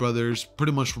demon brothers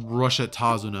pretty much rush at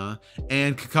Tazuna,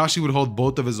 and Kakashi would hold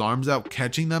both of his arms out,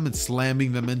 catching them and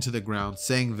slamming them into the ground,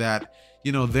 saying that,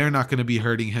 you know, they're not going to be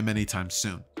hurting him anytime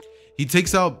soon. He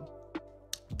takes out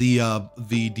the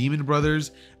demon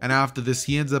brothers, and after this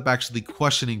he ends up actually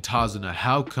questioning Tazuna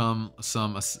how come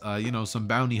some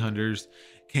bounty hunters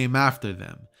came after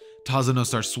them. Tazuna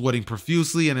starts sweating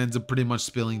profusely and ends up pretty much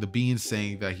spilling the beans,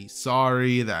 saying that he's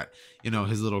sorry, that, you know,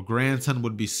 his little grandson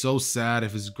would be so sad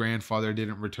if his grandfather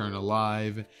didn't return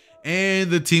alive, and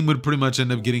the team would pretty much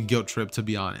end up getting guilt tripped, to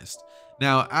be honest.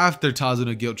 Now, after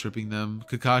Tazuna guilt tripping them,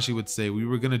 Kakashi would say, we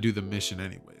were gonna do the mission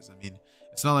anyways. I mean,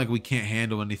 it's not like we can't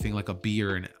handle anything like a B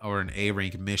or an A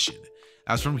rank mission.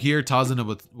 As from here,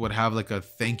 Tazuna would have like a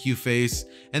thank you face,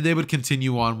 and they would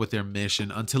continue on with their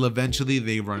mission until eventually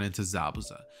they run into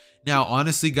Zabuza. Now,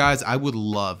 honestly, guys, I would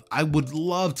love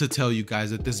to tell you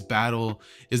guys that this battle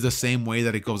is the same way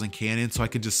that it goes in canon, so I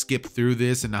can just skip through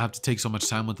this and not have to take so much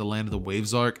time with the Land of the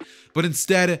Waves arc. But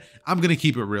instead, I'm going to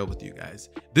keep it real with you guys.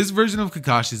 This version of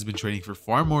Kakashi has been training for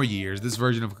far more years. This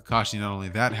version of Kakashi, not only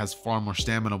that, has far more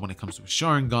stamina when it comes to his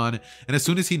Sharingan. And as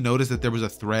soon as he noticed that there was a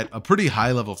threat, a pretty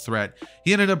high level threat,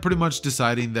 he ended up pretty much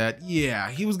deciding that, yeah,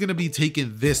 he was going to be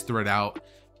taking this threat out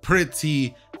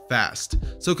pretty fast.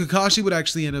 So Kakashi would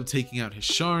actually end up taking out his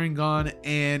Sharingan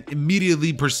and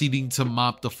immediately proceeding to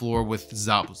mop the floor with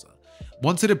Zabuza.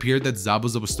 Once it appeared that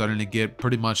Zabuza was starting to get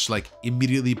pretty much like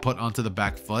immediately put onto the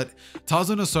back foot,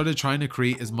 Tazuna started trying to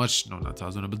create as much, no, not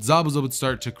Tazuna, but Zabuza would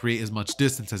start to create as much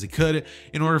distance as he could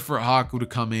in order for Haku to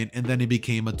come in, and then it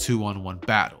became a 2-on-1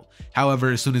 battle.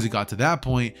 However, as soon as it got to that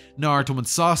point, Naruto and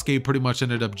Sasuke pretty much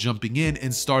ended up jumping in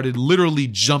and started literally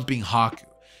jumping Haku.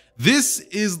 This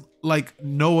is like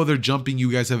no other jumping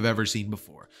you guys have ever seen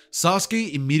before.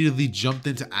 Sasuke immediately jumped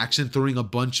into action, throwing a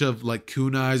bunch of like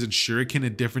kunais and shuriken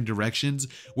in different directions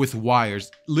with wires,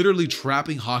 literally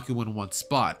trapping Haku in one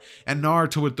spot. And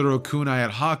Naruto would throw a kunai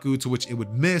at Haku, to which it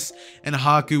would miss, and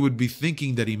Haku would be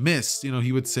thinking that he missed. You know,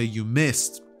 he would say, "You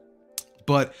missed."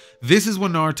 But this is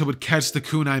when Naruto would catch the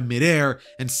kunai midair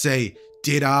and say,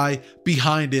 "Did I?"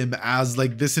 behind him, as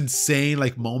like this insane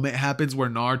like moment happens where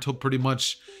Naruto pretty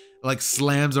much like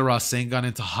slams a Rasengan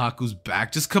into Haku's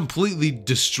back, just completely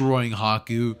destroying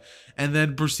Haku, and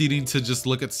then proceeding to just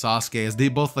look at Sasuke as they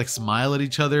both like smile at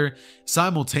each other.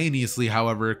 Simultaneously,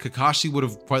 however, Kakashi would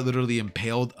have quite literally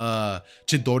impaled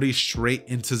Chidori straight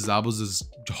into Zabuza's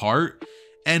heart,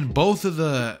 and both of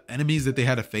the enemies that they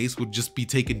had to face would just be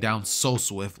taken down so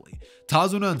swiftly.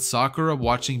 Tazuna and Sakura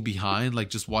watching behind,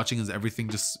 like just watching as everything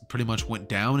just pretty much went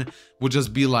down, would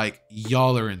just be like,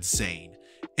 y'all are insane.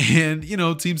 And, you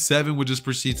know, Team 7 would just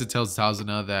proceed to tell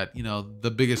Tazuna that, you know, the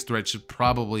biggest threat should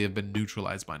probably have been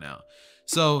neutralized by now.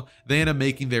 So they end up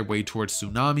making their way towards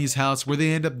Tsunami's house, where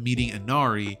they end up meeting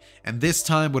Inari. And this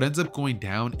time what ends up going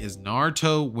down is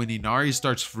Naruto, when Inari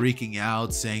starts freaking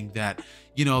out, saying that,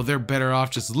 you know, they're better off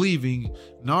just leaving,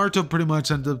 Naruto pretty much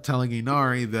ends up telling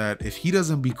Inari that if he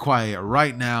doesn't be quiet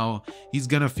right now, he's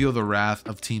gonna feel the wrath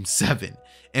of Team 7.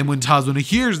 And when Tazuna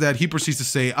hears that, he proceeds to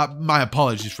say, my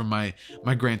apologies for my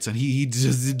grandson. He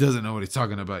just doesn't know what he's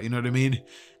talking about. You know what I mean?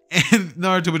 And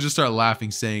Naruto would just start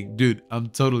laughing, saying, dude, I'm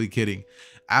totally kidding.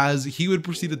 As he would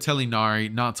proceed to tell Inari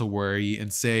not to worry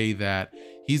and say that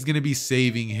he's going to be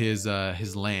saving his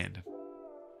land,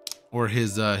 or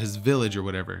his village or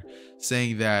whatever,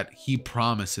 saying that he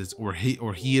promises, or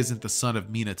he isn't the son of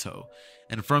Minato.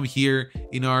 And from here,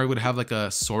 Inari would have like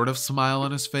a sort of smile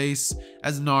on his face,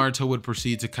 as Naruto would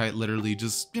proceed to quite literally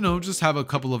just, you know, just have a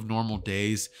couple of normal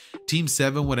days. Team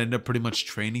 7 would end up pretty much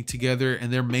training together,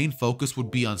 and their main focus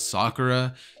would be on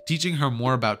Sakura, teaching her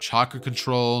more about chakra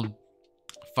control,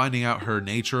 finding out her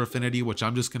nature affinity, which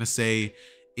I'm just going to say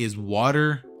is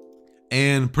water,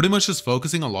 and pretty much just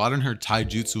focusing a lot on her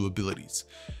taijutsu abilities.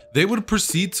 They would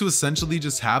proceed to essentially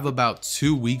just have about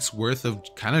 2 weeks worth of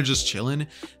kind of just chilling,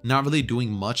 not really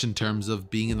doing much in terms of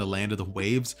being in the land of the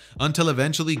waves, until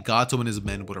eventually Gato and his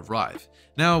men would arrive.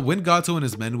 Now, when Gato and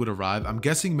his men would arrive, I'm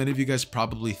guessing many of you guys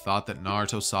probably thought that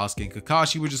Naruto, Sasuke, and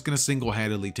Kakashi were just going to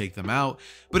single-handedly take them out,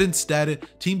 but instead,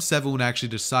 Team 7 would actually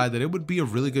decide that it would be a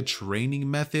really good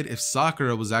training method if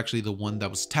Sakura was actually the one that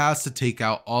was tasked to take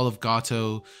out all of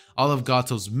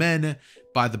Gato's men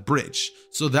by the bridge.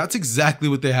 So that's exactly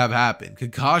what they have happen.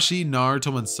 Kakashi,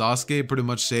 Naruto, and Sasuke pretty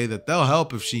much say that they'll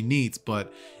help if she needs,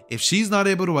 but if she's not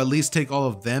able to at least take all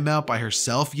of them out by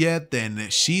herself yet, then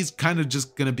she's kind of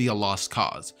just gonna be a lost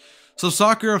cause. So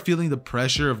Sakura, feeling the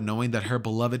pressure of knowing that her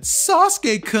beloved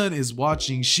Sasuke-kun is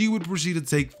watching, she would proceed to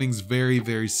take things very,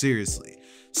 very seriously,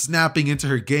 snapping into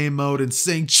her game mode and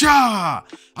saying, "Cha!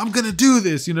 I'm gonna do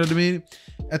this," you know what I mean?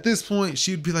 At this point,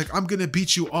 she'd be like, "I'm gonna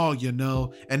beat you all, you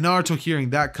know?" And Naruto,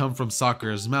 hearing that come from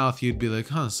Sakura's mouth, he'd be like,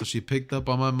 "Huh, so she picked up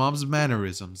on my mom's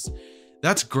mannerisms.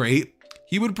 That's great."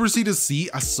 He would proceed to see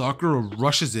as Sakura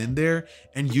rushes in there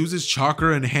and uses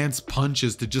chakra enhanced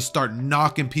punches to just start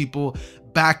knocking people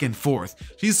back and forth.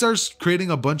 She starts creating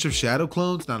a bunch of shadow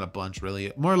clones, not a bunch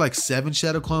really, more like 7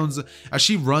 shadow clones as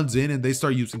she runs in, and they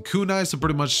start using kunais to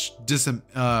pretty much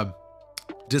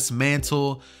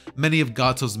dismantle many of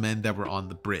Gato's men that were on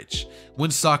the bridge. When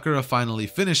Sakura finally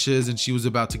finishes and she was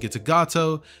about to get to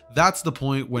Gato, that's the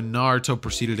point when Naruto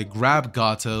proceeded to grab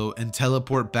Gato and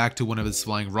teleport back to one of his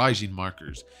flying Raijin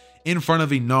markers in front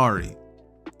of Inari.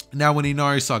 Now when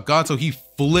Inari saw Gato, he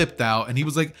flipped out and he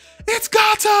was like, "It's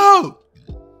Gato!"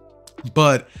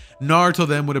 But Naruto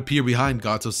then would appear behind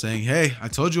Gato saying, "Hey, I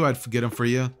told you I'd forget him for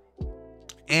you."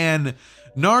 And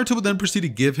Naruto would then proceed to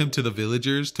give him to the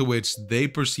villagers, to which they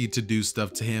proceed to do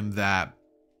stuff to him that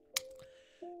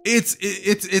they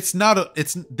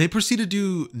proceed to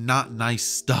do not nice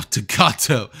stuff to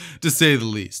Gato, to say the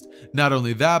least. Not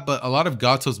only that, but a lot of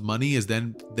Gato's money is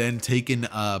then taken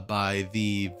by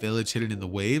the village hidden in the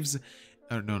waves.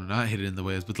 No, not hidden in the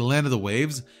waves, but the land of the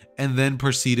waves, and then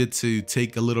proceeded to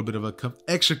take a little bit of a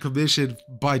extra commission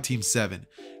by Team 7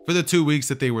 for the 2 weeks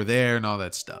that they were there and all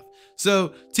that stuff.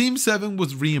 So Team 7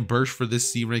 was reimbursed for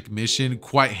this C-rank mission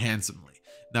quite handsomely.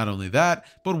 Not only that,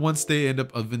 but once they end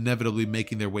up inevitably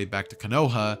making their way back to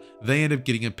Konoha, they end up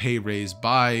getting a pay raise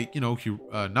by,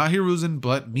 not Hiruzen,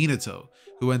 but Minato,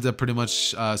 who ends up pretty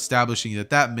much establishing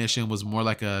that mission was more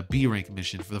like a B-rank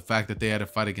mission for the fact that they had to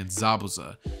fight against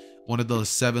Zabuza, one of the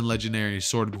 7 legendary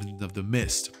swordsmen of the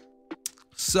mist.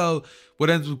 So what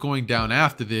ends up going down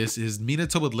after this is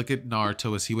Minato would look at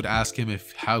Naruto as he would ask him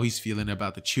how he's feeling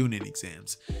about the Chunin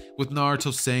exams, with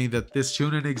Naruto saying that this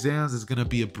Chunin exams is gonna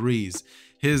be a breeze.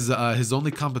 His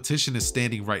only competition is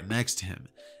standing right next to him.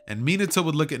 And Minato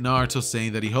would look at Naruto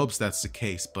saying that he hopes that's the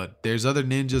case, but there's other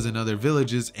ninjas in other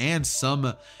villages and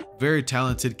some very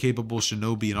talented, capable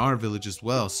shinobi in our village as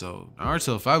well. So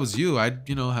Naruto, if I was you,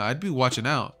 I'd be watching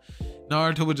out.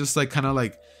 Naruto would just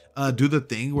do the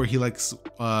thing where he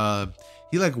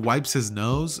wipes his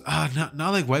nose. Not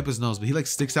like wipe his nose, but he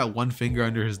sticks out one finger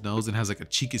under his nose and has a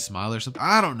cheeky smile or something.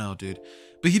 I don't know, dude.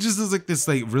 But he just does this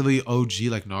really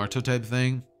OG Naruto type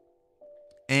thing.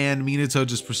 And Minato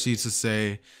just proceeds to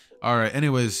say, "All right,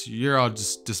 anyways, you're all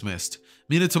just dismissed."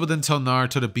 Minato would then tell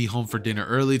Naruto to be home for dinner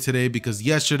early today because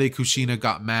yesterday Kushina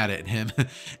got mad at him.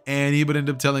 And he would end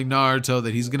up telling Naruto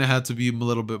that he's gonna have to be a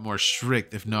little bit more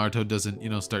strict if Naruto doesn't,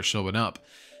 start showing up.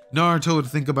 Naruto would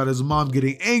think about his mom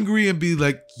getting angry and be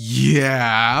like,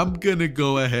 "Yeah, I'm gonna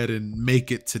go ahead and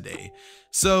make it today."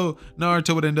 So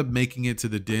Naruto would end up making it to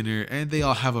the dinner and they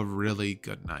all have a really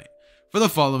good night. For the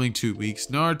following 2 weeks,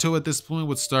 Naruto at this point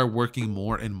would start working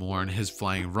more and more on his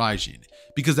flying Raijin,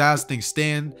 because as things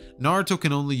stand, Naruto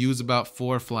can only use about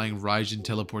 4 flying Raijin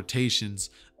teleportations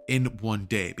in one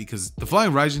day, because the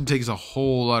flying Raijin takes a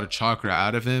whole lot of chakra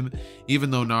out of him.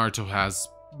 Even though Naruto has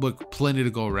plenty to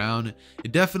go around,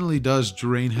 it definitely does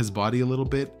drain his body a little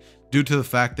bit due to the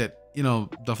fact that,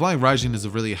 the flying Raijin is a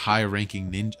really high ranking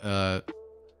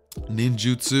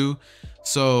ninjutsu.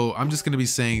 So I'm just going to be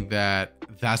saying that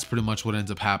that's pretty much what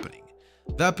ends up happening.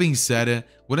 That being said,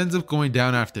 what ends up going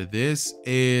down after this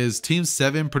is Team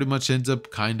 7 pretty much ends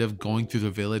up kind of going through the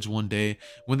village one day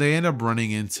when they end up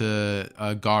running into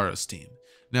Gaara's team.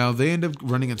 Now they end up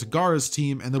running into Gaara's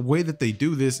team, and the way that they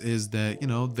do this is that,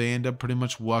 they end up pretty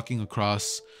much walking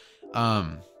across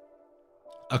some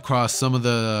of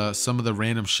the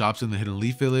random shops in the Hidden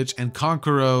Leaf Village, and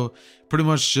Kankuro pretty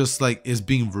much just is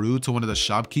being rude to one of the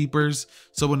shopkeepers.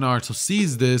 So when Naruto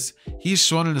sees this,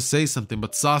 he's wanting to say something,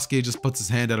 but Sasuke just puts his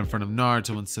hand out in front of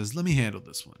Naruto and says, "Let me handle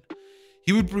this one."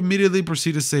 he would immediately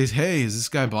proceed to say, "Hey, is this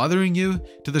guy bothering you?"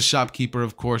 To the shopkeeper,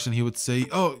 of course, and he would say,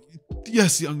 "Oh,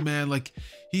 yes, young man, like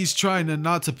he's trying to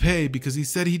not to pay because he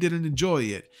said he didn't enjoy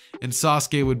it." And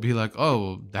Sasuke would be like,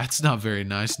 "Oh, that's not very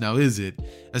nice, now is it?"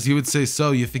 As he would say,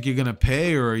 "So, you think you're gonna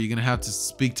pay, or are you gonna have to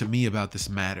speak to me about this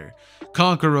matter?"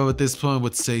 Kankuro at this point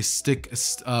would say, "Stick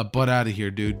butt out of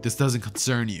here, dude. This doesn't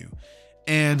concern you."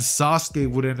 And Sasuke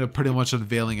would end up pretty much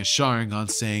unveiling a Sharingan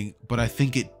saying, "But I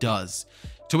think it does."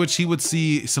 To which he would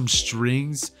see some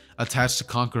strings attached to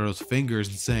Kankuro's fingers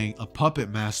and saying, "A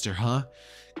puppet master, huh?"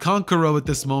 Kankuro at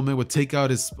this moment would take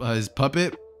out his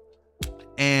puppet,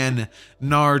 and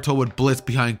Naruto would blitz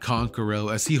behind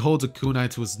Kankuro as he holds a kunai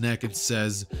to his neck and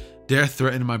says, "Dare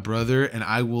threaten my brother, and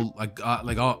I will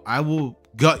I will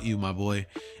gut you, my boy."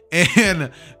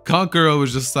 And Kankuro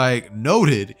was just like,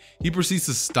 "Noted." He proceeds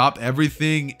to stop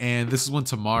everything, and this is when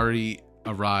Tamari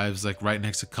arrives like right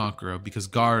next to Kankuro because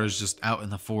Gaara is just out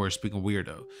in the forest being a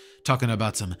weirdo, talking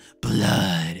about some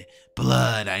blood,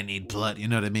 I need blood. You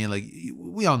know what I mean? Like,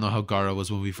 we all know how Gaara was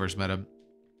when we first met him.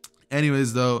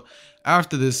 Anyways, though,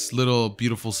 after this little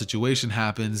beautiful situation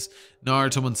happens,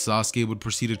 Naruto and Sasuke would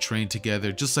proceed to train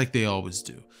together just like they always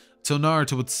do. So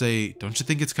Naruto would say, "Don't you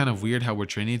think it's kind of weird how we're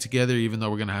training together even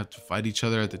though we're gonna have to fight each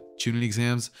other at the Chunin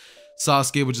exams?"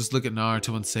 Sasuke would just look at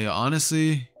Naruto and say,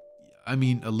 "Honestly, I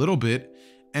mean, a little bit."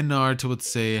 And Naruto would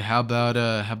say, how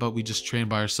about we just train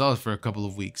by ourselves for a couple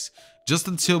of weeks, just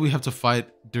until we have to fight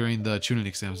during the Chunin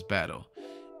exams battle."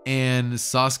 And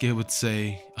Sasuke would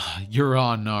say, "You're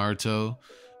on, Naruto.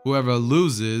 Whoever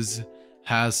loses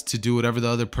has to do whatever the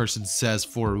other person says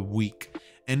for a week."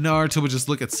 And Naruto would just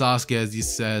look at Sasuke as he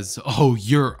says, "Oh,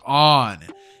 you're on."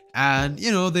 And, you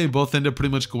know, they both end up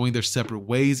pretty much going their separate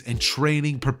ways and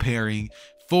training, preparing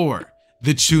for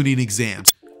the Chunin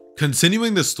exams.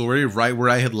 Continuing the story right where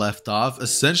I had left off,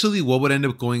 essentially what would end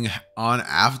up going on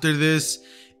after this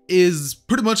is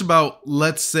pretty much about,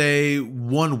 let's say,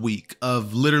 1 week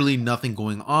of literally nothing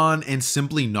going on, and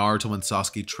simply Naruto and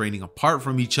Sasuke training apart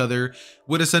from each other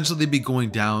would essentially be going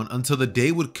down until the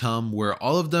day would come where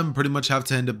all of them pretty much have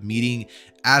to end up meeting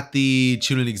at the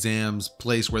Chunin exams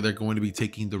place where they're going to be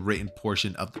taking the written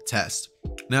portion of the test.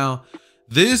 Now,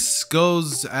 this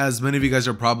goes as many of you guys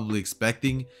are probably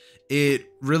expecting. It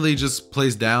really just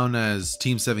plays down as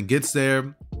Team 7 gets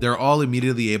there. They're all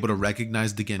immediately able to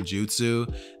recognize the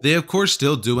Genjutsu. They of course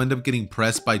still do end up getting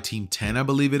pressed by Team 10, I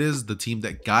believe it is, the team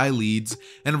that Guy leads,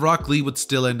 and Rock Lee would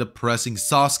still end up pressing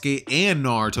Sasuke and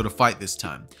Naruto to fight this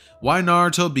time. Why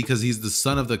Naruto? Because he's the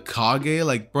son of the Kage.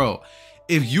 Like, bro,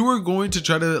 if you were going to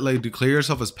try to like declare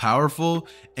yourself as powerful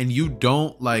and you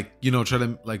don't like, you know, try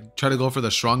to go for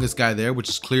the strongest guy there, which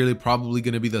is clearly probably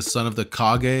going to be the son of the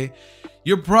Kage,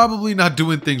 you're probably not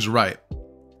doing things right.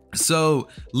 So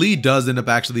Lee does end up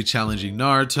actually challenging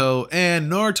Naruto,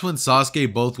 and Naruto and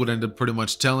Sasuke both would end up pretty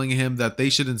much telling him that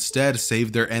they should instead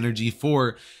save their energy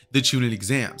for the Chunin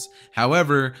exams.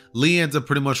 However, Lee ends up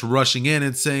pretty much rushing in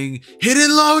and saying,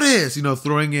 "Hidden Lotus," you know,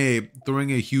 throwing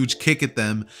a huge kick at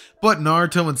them. But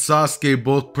Naruto and Sasuke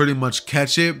both pretty much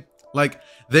catch it. Like,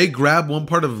 they grab one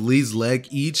part of Lee's leg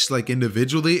each, like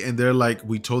individually, and they're like,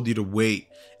 "We told you to wait."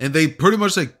 And they pretty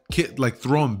much like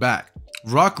throw him back.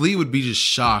 Rock Lee would be just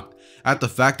shocked at the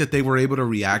fact that they were able to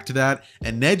react to that,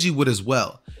 and Neji would as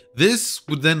well. This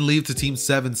would then lead to Team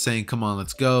 7 saying, "Come on,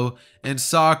 let's go," and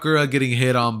Sakura getting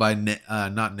hit on by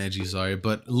not Neji, sorry,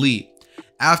 but Lee.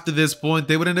 After this point,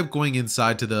 they would end up going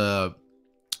inside to the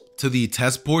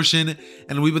test portion,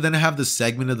 and we would then have the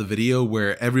segment of the video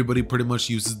where everybody pretty much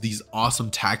uses these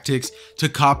awesome tactics to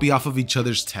copy off of each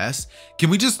other's tests. Can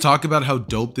we just talk about how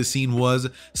dope this scene was?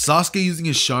 Sasuke using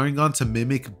his Sharingan to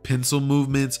mimic pencil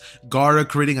movements, Gaara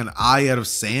creating an eye out of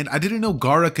sand. I didn't know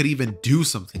Gaara could even do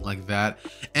something like that.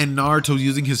 And Naruto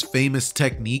using his famous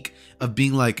technique of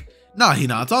being like, "Nah,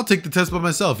 Hinata, I'll take the test by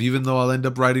myself, even though I'll end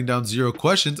up writing down 0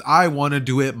 questions. I want to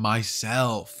do it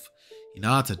myself.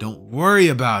 Hinata, don't worry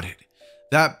about it."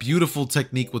 That beautiful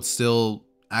technique would still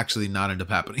actually not end up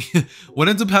happening. What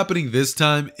ends up happening this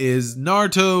time is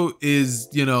Naruto is,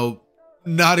 you know,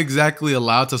 not exactly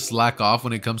allowed to slack off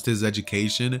when it comes to his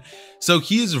education. So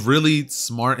he is really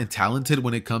smart and talented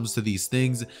when it comes to these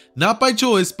things, not by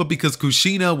choice, but because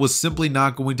Kushina was simply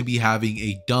not going to be having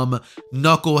a dumb,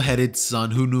 knuckle-headed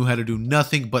son who knew how to do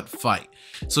nothing but fight.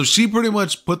 So she pretty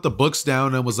much put the books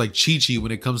down and was like Chi-Chi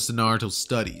when it comes to Naruto's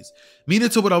studies.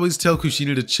 Minato would always tell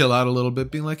Kushina to chill out a little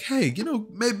bit, being like, "Hey, you know,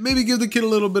 maybe give the kid a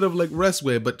little bit of like rest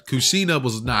way," but Kushina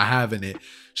was not having it.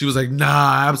 She was like,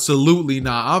 "Nah, absolutely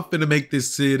not. I'm finna make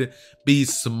this kid be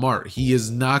smart. He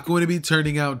is not going to be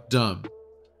turning out dumb."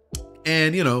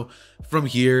 And, from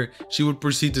here, she would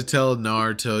proceed to tell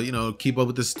Naruto, keep up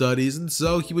with his studies. And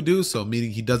so he would do so,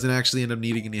 meaning he doesn't actually end up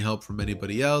needing any help from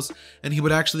anybody else. And he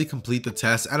would actually complete the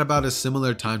test at about a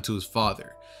similar time to his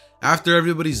father. After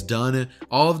everybody's done,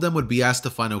 all of them would be asked the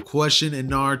final question, and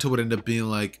Naruto would end up being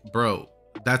like, bro,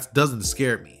 that doesn't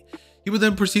scare me. He would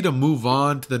then proceed to move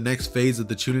on to the next phase of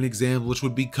the Chunin exam, which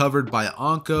would be covered by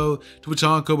Anko, to which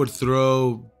Anko would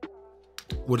throw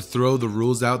the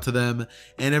rules out to them,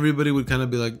 and everybody would kind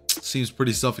of be like, seems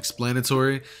pretty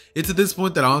self-explanatory. It's at this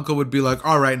point that Anko would be like,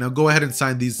 all right, now go ahead and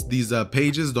sign these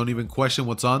pages. Don't even question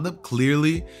what's on them.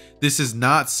 Clearly, this is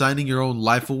not signing your own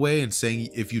life away and saying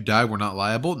if you die, we're not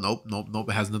liable. Nope.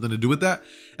 It has nothing to do with that.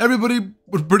 Everybody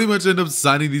would pretty much end up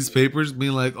signing these papers,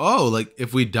 being like, oh, like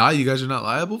if we die, you guys are not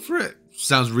liable for it.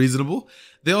 Sounds reasonable.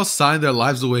 They all sign their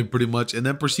lives away pretty much, and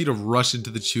then proceed to rush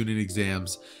into the Chunin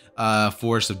exams,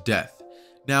 force of death.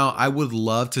 Now, I would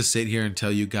love to sit here and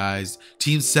tell you guys,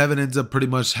 Team 7 ends up pretty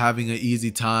much having an easy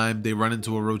time. They run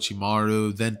into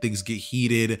Orochimaru, then things get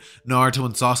heated. Naruto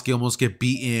and Sasuke almost get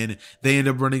beaten. They end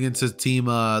up running into Team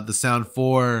the Sound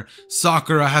 4.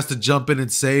 Sakura has to jump in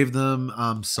and save them.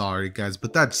 I'm sorry, guys,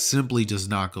 but that simply does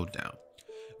not go down.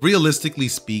 Realistically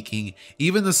speaking,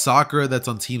 even the Sakura that's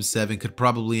on Team 7 could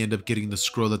probably end up getting the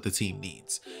scroll that the team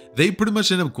needs. They pretty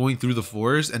much end up going through the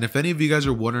forest, and if any of you guys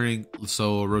are wondering,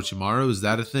 so Orochimaru, is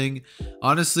that a thing?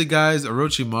 Honestly, guys,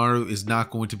 Orochimaru is not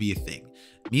going to be a thing.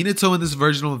 Minato in this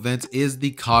version of events is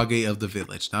the Kage of the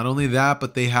village. Not only that,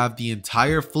 but they have the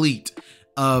entire fleet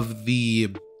of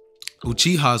the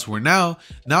Uchihas who are now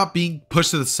not being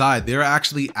pushed to the side. They're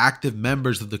actually active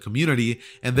members of the community,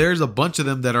 and there's a bunch of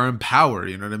them that are in power,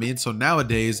 you know what I mean? So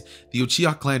nowadays, the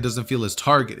Uchiha clan doesn't feel as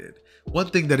targeted. One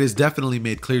thing that is definitely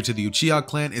made clear to the Uchiha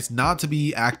clan is not to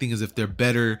be acting as if they're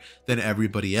better than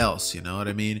everybody else, you know what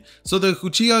I mean? So the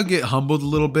Uchiha get humbled a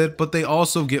little bit, but they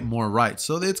also get more rights.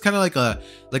 So it's kind of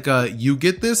like a you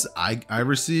get this, I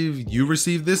receive, you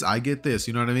receive this, I get this,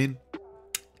 you know what I mean?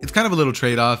 It's kind of a little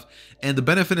trade-off, and the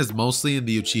benefit is mostly in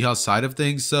the Uchiha side of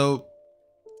things. So,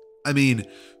 I mean,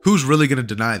 who's really going to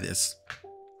deny this?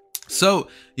 So,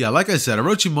 yeah, like I said,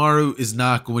 Orochimaru is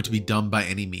not going to be dumb by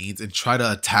any means and try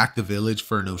to attack the village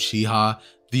for an Uchiha,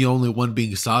 the only one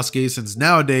being Sasuke, since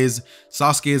nowadays,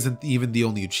 Sasuke isn't even the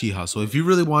only Uchiha. So if he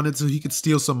really wanted to, he could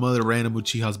steal some other random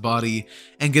Uchiha's body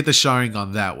and get the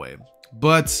Sharingan that way.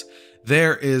 But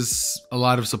there is a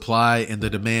lot of supply, and the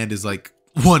demand is like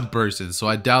one person, so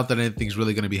I doubt that anything's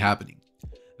really going to be happening.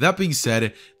 That being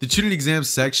said, the Chunin exam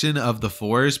section of the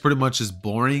forest pretty much is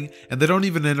boring, and they don't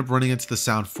even end up running into the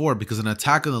Sound 4 because an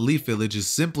attack on the Leaf Village is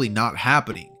simply not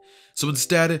happening. So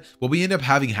instead, what we end up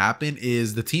having happen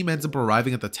is the team ends up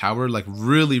arriving at the tower like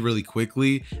really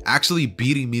quickly, actually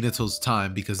beating Minato's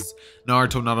time, because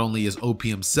Naruto not only is OP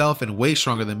himself and way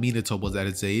stronger than Minato was at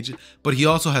his age, but he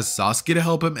also has Sasuke to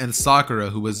help him and Sakura,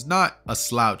 who is not a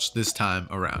slouch this time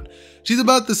around. She's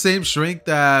about the same strength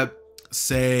that,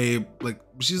 say,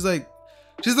 she's like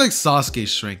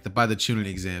Sasuke's strength by the Chunin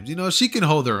exams. You know, she can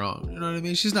hold her own. You know what I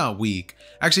mean? She's not weak.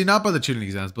 Actually, not by the Chunin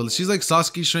exams, but she's like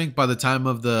Sasuke's strength by the time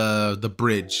of the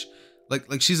bridge.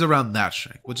 Like she's around that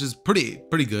strength, which is pretty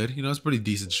good. You know, it's pretty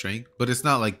decent strength, but it's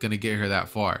not like gonna get her that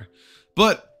far.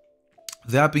 But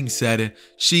that being said,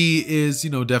 she is,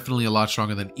 definitely a lot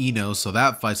stronger than Ino, so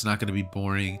that fight's not going to be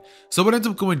boring. So what ends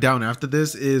up going down after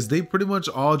this is they pretty much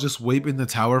all just wait in the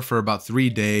tower for about 3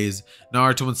 days.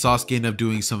 Naruto and Sasuke end up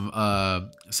doing some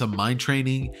mind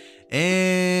training,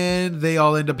 and they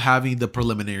all end up having the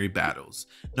preliminary battles.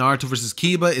 Naruto versus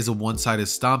Kiba is a one-sided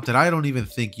stomp that I don't even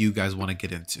think you guys want to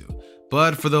get into.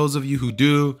 But for those of you who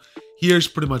do, here's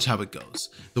pretty much how it goes.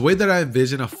 The way that I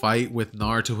envision a fight with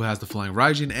Naruto, who has the Flying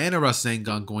Raijin, and a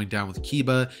Rasengan going down with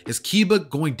Kiba, is Kiba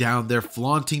going down there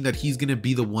flaunting that he's going to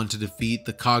be the one to defeat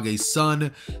the Kage's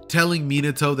son, telling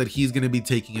Minato that he's going to be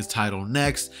taking his title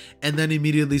next, and then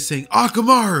immediately saying,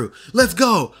 Akamaru, let's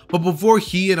go! But before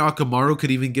he and Akamaru could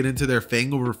even get into their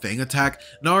Fang over Fang attack,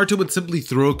 Naruto would simply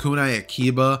throw a kunai at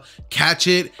Kiba, catch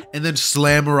it, and then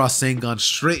slam a Rasengan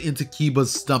straight into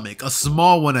Kiba's stomach, a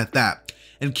small one at that.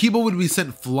 And Kiba would be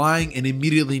sent flying and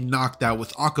immediately knocked out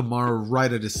with Akamaru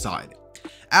right at his side.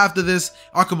 After this,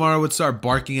 Akamaru would start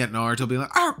barking at Naruto, being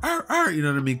like, arr, arr, arr, you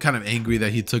know what I mean? Kind of angry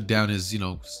that he took down his,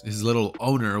 his little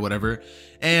owner or whatever.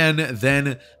 And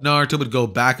then Naruto would go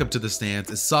back up to the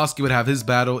stands. As Sasuke would have his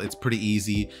battle, it's pretty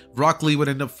easy. Rock Lee would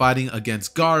end up fighting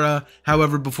against Gaara.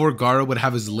 However, before Gaara would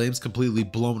have his limbs completely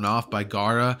blown off by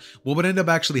Gaara, what would end up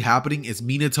actually happening is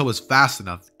Minato is fast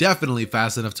enough, definitely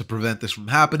fast enough to prevent this from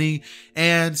happening,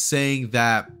 and saying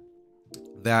that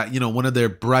that, you know, one of their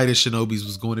brightest shinobis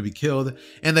was going to be killed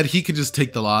and that he could just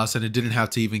take the loss and it didn't have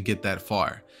to even get that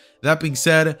far. That being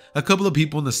said, a couple of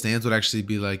people in the stands would actually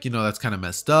be like, you know, that's kind of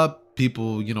messed up.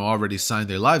 People, you know, already signed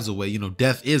their lives away. You know,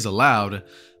 death is allowed.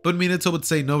 But Minato would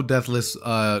say no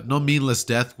meaningless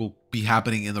death will be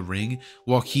happening in the ring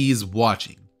while he's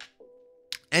watching.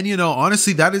 And, you know,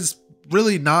 honestly, that is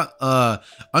really not a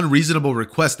unreasonable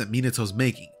request that Minato's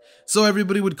making. So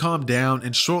everybody would calm down,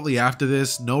 and shortly after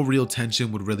this, no real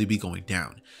tension would really be going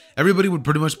down. Everybody would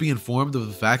pretty much be informed of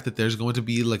the fact that there's going to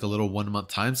be like a little 1 month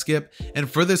time skip, and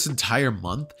for this entire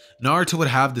month, Naruto would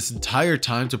have this entire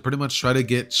time to pretty much try to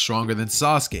get stronger than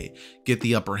Sasuke, get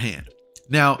the upper hand.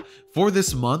 Now, for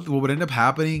this month, what would end up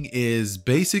happening is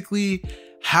basically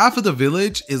half of the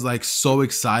village is like so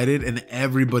excited and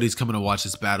everybody's coming to watch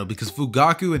this battle because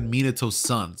Fugaku and Minato's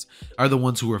sons are the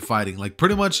ones who are fighting. Like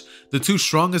pretty much the two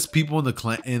strongest people in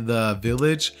the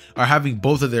village are having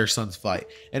both of their sons fight.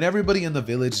 And everybody in the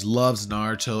village loves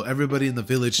Naruto. Everybody in the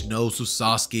village knows who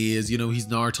Sasuke is. You know, he's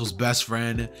Naruto's best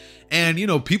friend. And, you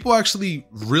know, people actually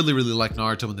really like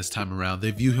Naruto in this time around.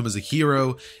 They view him as a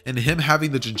hero, and him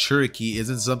having the Jinchuriki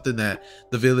isn't something that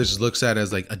the village looks at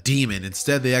as like a demon.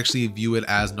 Instead, they actually view it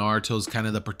as Naruto's kind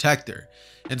of the protector.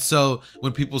 And so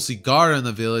when people see Gaara in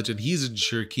the village and he's a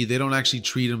Jinchuriki, they don't actually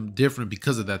treat him different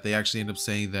because of that. They actually end up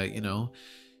saying that, you know,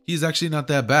 he's actually not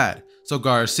that bad. So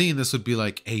Gaara seeing this would be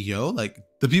like, hey, yo, like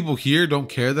the people here don't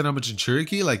care that I'm a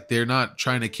Jinchuriki. Like they're not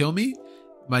trying to kill me.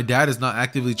 My dad is not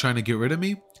actively trying to get rid of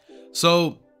me.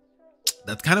 So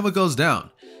that's kind of what goes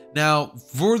down. Now,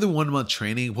 for the 1 month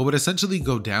training, what would essentially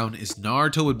go down is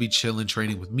Naruto would be chilling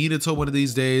training with Minato one of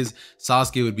these days.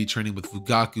 Sasuke would be training with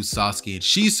Fugaku, Sasuke, and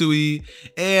Shisui.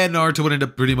 And Naruto would end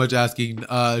up pretty much asking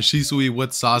Shisui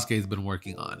what Sasuke has been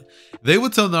working on. They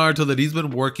would tell Naruto that he's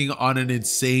been working on an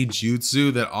insane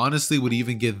jutsu that honestly would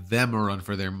even give them a run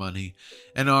for their money.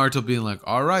 And Naruto being like,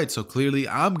 all right, so clearly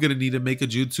I'm going to need to make a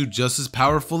jutsu just as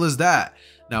powerful as that.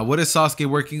 Now, what is Sasuke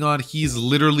working on? He's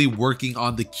literally working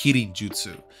on the Kirin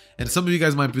Jutsu. And some of you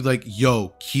guys might be like,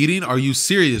 yo, Kirin, are you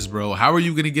serious, bro? How are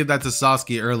you going to give that to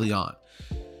Sasuke early on?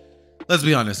 Let's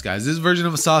be honest, guys. This version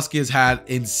of Sasuke has had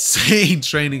insane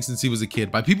training since he was a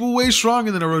kid by people way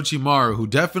stronger than Orochimaru, who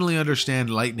definitely understand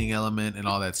lightning element and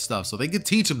all that stuff. So they could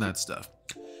teach him that stuff.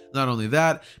 Not only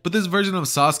that, but this version of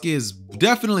Sasuke is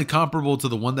definitely comparable to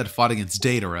the one that fought against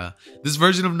Deidara. This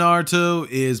version of Naruto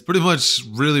is pretty much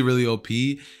really OP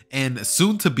and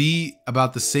soon to be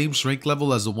about the same strength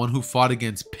level as the one who fought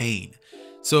against Pain.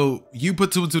 So you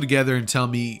put two and two together and tell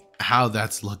me how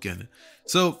that's looking.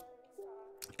 So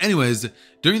anyways,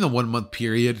 during the 1 month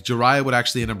period, Jiraiya would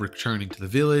actually end up returning to the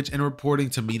village and reporting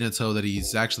to Minato that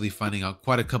he's actually finding out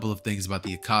quite a couple of things about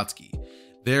the Akatsuki.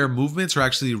 Their movements are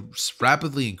actually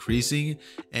rapidly increasing,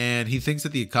 and he thinks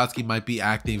that the Akatsuki might be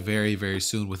acting very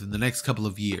soon within the next couple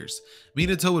of years.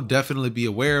 Minato would definitely be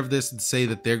aware of this and say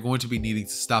that they're going to be needing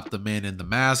to stop the man in the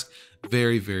mask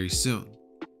very soon.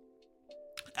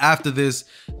 After this,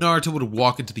 Naruto would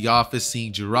walk into the office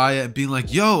seeing Jiraiya and being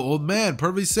like, yo, old man,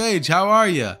 Perfect Sage, how are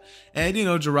ya? And, you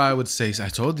know, Jiraiya would say, I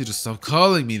told you to stop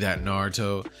calling me that,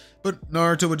 Naruto. But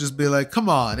Naruto would just be like, come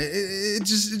on, it's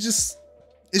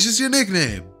just your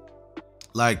nickname.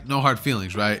 Like, no hard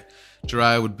feelings, right?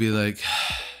 Jiraiya would be like,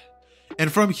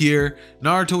 and from here,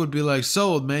 Naruto would be like, so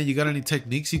old man, you got any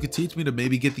techniques you could teach me to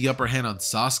maybe get the upper hand on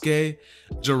Sasuke?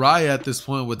 Jiraiya at this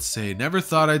point would say, never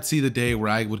thought I'd see the day where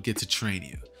I would get to train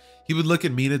you. He would look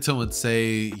at Minato and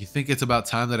say, you think it's about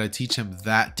time that I teach him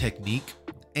that technique?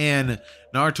 And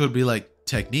Naruto would be like,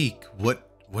 technique? What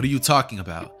are you talking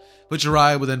about? But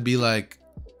Jiraiya would then be like,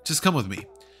 just come with me.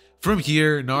 From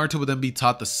here, Naruto would then be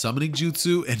taught the summoning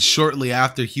jutsu, and shortly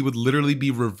after, he would literally be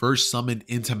reverse summoned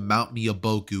into Mount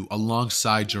Myoboku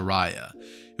alongside Jiraiya,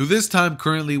 who this time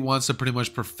currently wants to pretty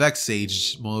much perfect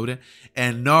Sage mode,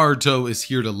 and Naruto is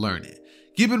here to learn it.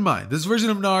 Keep in mind, this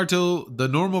version of Naruto, the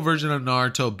normal version of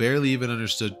Naruto, barely even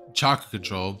understood chakra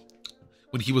control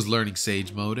when he was learning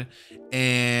Sage mode.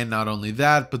 And not only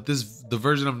that, but the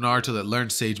version of Naruto that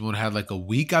learned Sage mode had like a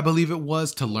week, I believe it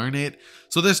was, to learn it.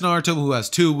 So this Naruto who has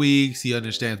 2 weeks, he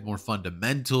understands more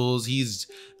fundamentals. He's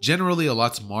generally a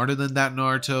lot smarter than that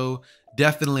Naruto.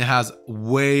 Definitely has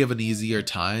way of an easier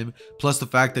time. Plus the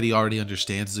fact that he already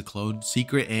understands the clone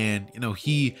secret, and you know,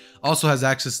 he also has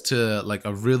access to like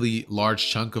a really large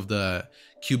chunk of the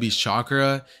Kyuubi's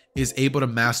chakra, is able to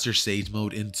master Sage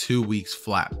mode in 2 weeks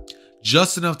flat.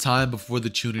 Just enough time before the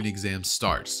Chunin exam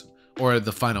starts, or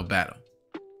the final battle.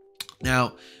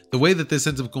 Now, the way that this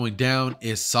ends up going down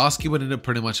is Sasuke would end up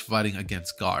pretty much fighting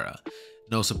against Gaara.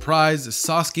 No surprise,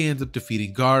 Sasuke ends up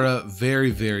defeating Gaara very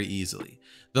easily.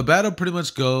 The battle pretty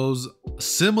much goes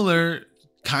similar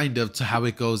kind of to how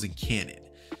it goes in canon,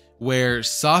 where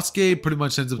Sasuke pretty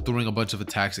much ends up throwing a bunch of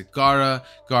attacks at Gaara.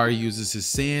 Gaara uses his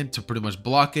sand to pretty much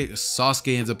block it.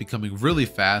 Sasuke ends up becoming really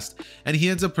fast, and he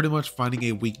ends up pretty much finding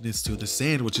a weakness to the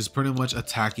sand, which is pretty much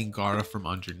attacking Gaara from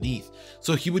underneath.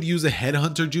 So he would use a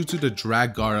headhunter jutsu to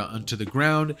drag Gaara onto the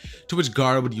ground, to which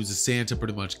Gaara would use his sand to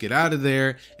pretty much get out of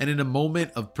there. And in a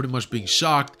moment of pretty much being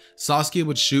shocked, Sasuke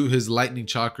would shoot his lightning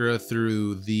chakra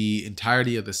through the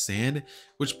entirety of the sand,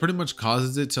 which pretty much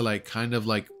causes it to like kind of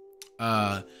like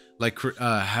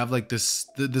have like this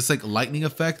like lightning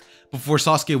effect before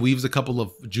Sasuke weaves a couple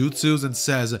of jutsus and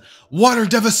says water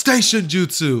devastation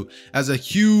jutsu, as a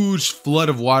huge flood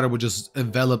of water would just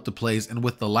envelop the place. And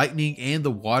with the lightning and the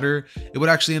water, it would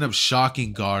actually end up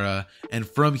shocking Gaara, and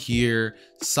from here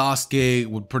Sasuke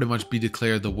would pretty much be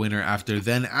declared the winner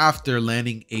after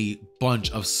landing a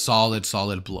bunch of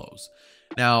solid blows.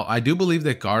 Now, I do believe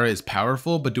that Gaara is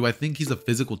powerful, but do I think he's a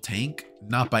physical tank?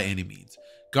 Not by any means.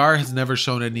 Gaara has never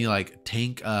shown any like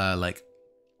tank like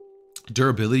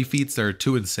durability feats that are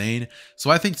too insane, so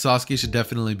I think Sasuke should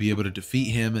definitely be able to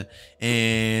defeat him.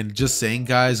 And just saying,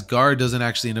 guys, Gaara doesn't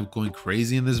actually end up going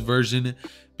crazy in this version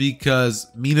because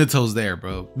Minato's there,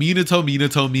 bro.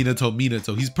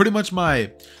 Minato. He's pretty much my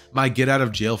get out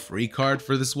of jail free card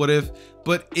for this what if,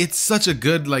 but it's such a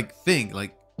good like thing,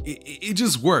 like it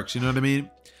just works, you know what I mean?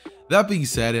 That being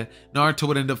said, Naruto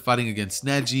would end up fighting against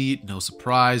Neji. No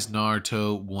surprise,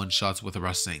 Naruto one-shots with a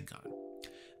Rasengan.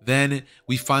 Then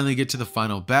we finally get to the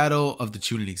final battle of the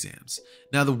Chunin exams.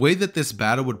 Now, the way that this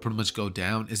battle would pretty much go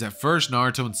down is at first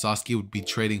Naruto and Sasuke would be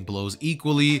trading blows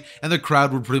equally, and the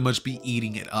crowd would pretty much be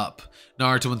eating it up.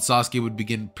 Naruto and Sasuke would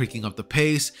begin picking up the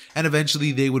pace, and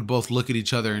eventually they would both look at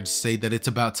each other and say that it's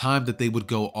about time that they would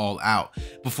go all out,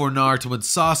 before Naruto and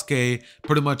Sasuke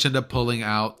pretty much end up pulling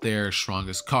out their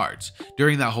strongest cards.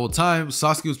 During that whole time,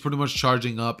 Sasuke was pretty much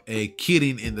charging up a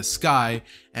Kirin in the sky,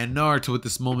 and Naruto at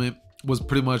this moment was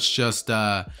pretty much just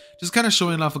kind of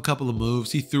showing off a couple of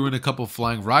moves. He threw in a couple of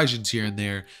flying Raijins here and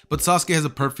there, but Sasuke has a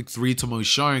perfect 3 Tomoe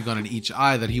Sharingan in each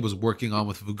eye that he was working on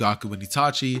with Fugaku and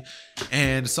Itachi,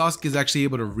 and Sasuke is actually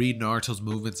able to read Naruto's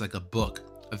movements like a book.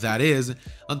 That is,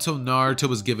 until Naruto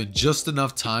was given just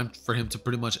enough time for him to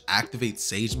pretty much activate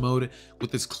Sage Mode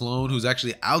with his clone, who's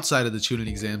actually outside of the Chunin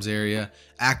exams area,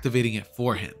 activating it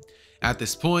for him. At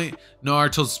this point,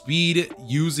 Naruto's speed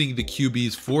using the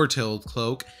QB's four-tailed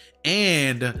cloak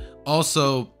and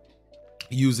also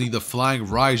using the flying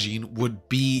Raijin would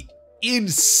be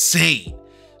insane.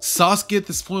 Sasuke at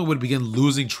this point would begin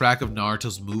losing track of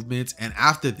Naruto's movements, and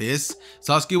after this,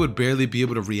 Sasuke would barely be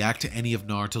able to react to any of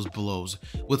Naruto's blows,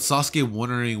 with Sasuke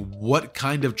wondering what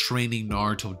kind of training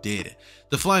Naruto did.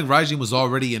 The flying Raijin was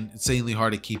already insanely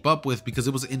hard to keep up with because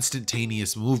it was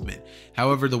instantaneous movement.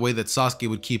 However, the way that Sasuke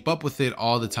would keep up with it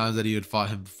all the times that he had fought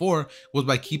him before was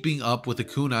by keeping up with the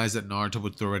kunais that Naruto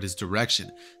would throw at his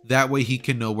direction. That way he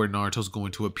can know where Naruto's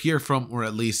going to appear from, or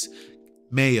at least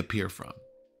may appear from.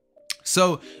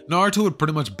 So Naruto would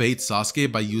pretty much bait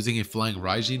Sasuke by using a flying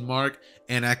Raijin mark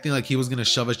and acting like he was going to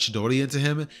shove a Chidori into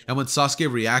him, and when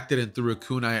Sasuke reacted and threw a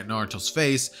kunai at Naruto's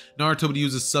face, Naruto would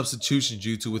use a substitution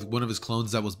jutsu with one of his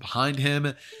clones that was behind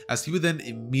him, as he would then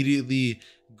immediately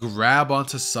grab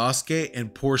onto Sasuke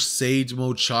and pour Sage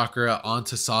Mode chakra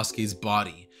onto Sasuke's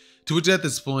body. To which at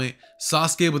this point,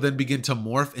 Sasuke would then begin to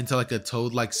morph into like a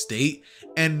toad-like state,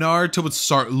 and Naruto would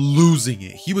start losing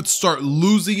it. He would start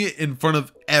losing it in front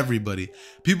of everybody.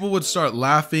 People would start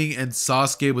laughing, and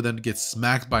Sasuke would then get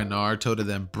smacked by Naruto to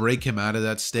then break him out of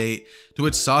that state. To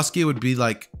which Sasuke would be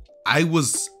like, I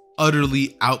was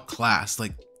utterly outclassed.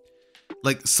 Like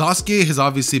Sasuke has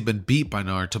obviously been beat by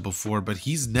Naruto before, but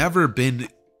he's never been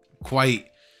quite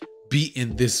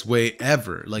beaten this way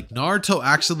ever. Like, Naruto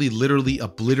actually literally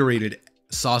obliterated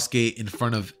Sasuke in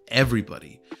front of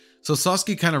everybody. So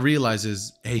Sasuke kind of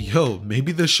realizes, hey, yo,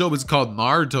 maybe the show is called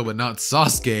Naruto but not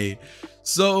Sasuke.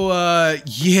 So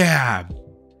yeah,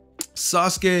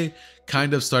 Sasuke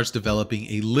kind of starts developing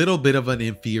a little bit of an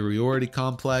inferiority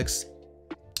complex,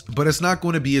 but it's not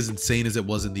going to be as insane as it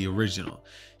was in the original.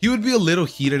 He would be a little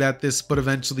heated at this, but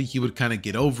eventually he would kind of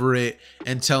get over it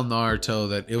and tell Naruto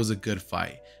that it was a good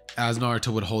fight, as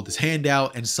Naruto would hold his hand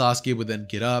out and Sasuke would then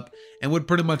get up and would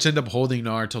pretty much end up holding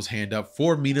Naruto's hand up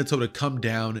for Minato to come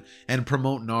down and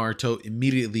promote Naruto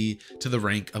immediately to the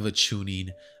rank of a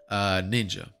Chunin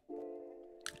ninja.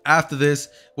 After this,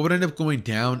 what would end up going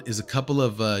down is a couple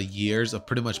of years of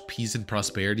pretty much peace and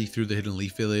prosperity through the Hidden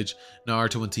Leaf Village.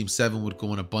 Naruto and Team 7 would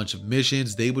go on a bunch of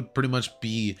missions. They would pretty much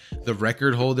be the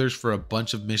record holders for a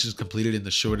bunch of missions completed in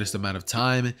the shortest amount of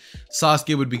time.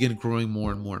 Sasuke would begin growing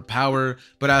more and more in power,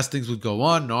 but as things would go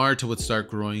on, Naruto would start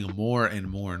growing more and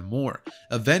more and more.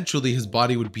 Eventually, his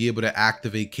body would be able to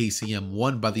activate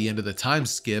KCM1 by the end of the time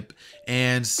skip,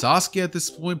 and Sasuke at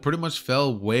this point pretty much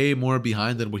fell way more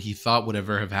behind than what he thought would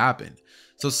ever have happened.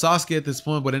 So Sasuke at this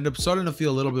point would end up starting to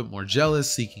feel a little bit more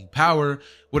jealous, seeking power,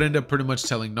 would end up pretty much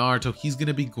telling Naruto he's going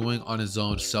to be going on his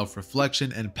own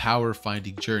self-reflection and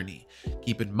power-finding journey.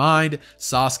 Keep in mind,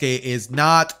 Sasuke is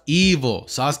not evil.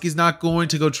 Sasuke's not going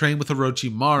to go train with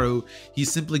Orochimaru.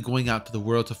 He's simply going out to the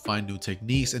world to find new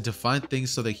techniques and to find things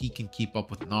so that he can keep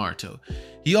up with Naruto.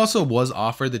 He also was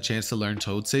offered the chance to learn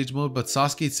Toad Sage mode, but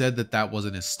Sasuke said that that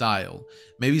wasn't his style.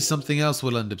 Maybe something else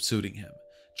would end up suiting him.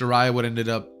 Jiraiya would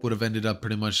have ended up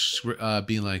pretty much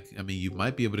being like, I mean, you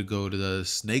might be able to go to the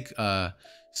snake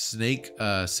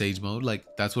sage mode, like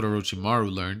that's what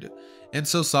Orochimaru learned. And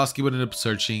so Sasuke would end up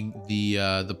searching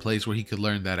the place where he could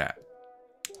learn that at.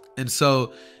 And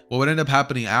so what would end up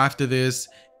happening after this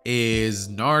is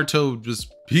Naruto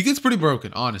he gets pretty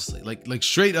broken, honestly. Like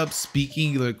straight up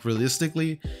speaking, like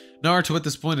realistically, Naruto at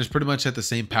this point is pretty much at the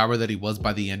same power that he was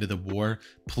by the end of the war.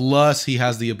 Plus, he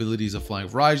has the abilities of flying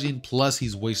Raijin. Plus,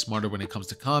 he's way smarter when it comes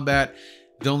to combat.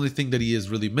 The only thing that he is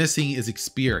really missing is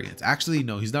experience. Actually,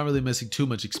 no, he's not really missing too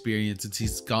much experience since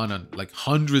he's gone on like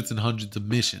hundreds and hundreds of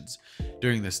missions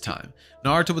during this time.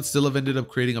 Naruto would still have ended up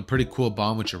creating a pretty cool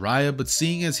bond with Jiraiya, but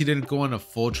seeing as he didn't go on a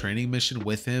full training mission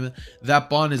with him, that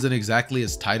bond isn't exactly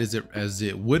as tight as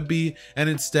it would be, and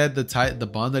instead the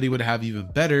bond that he would have even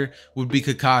better would be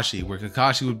Kakashi, where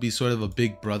Kakashi would be sort of a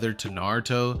big brother to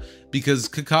Naruto, because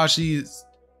Kakashi,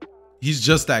 he's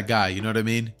just that guy, you know what I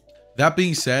mean? That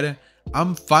being said,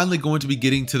 I'm finally going to be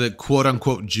getting to the quote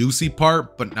unquote juicy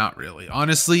part, but not really.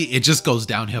 Honestly, it just goes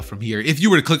downhill from here. If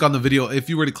you were to click on the video, if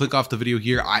you were to click off the video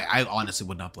here, I honestly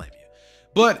would not blame you.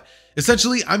 But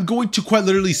essentially, I'm going to quite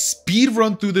literally speed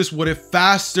run through this what if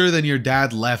faster than your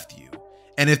dad left you.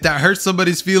 And if that hurts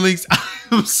somebody's feelings,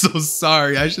 I'm so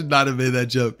sorry. I should not have made that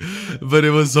joke, but it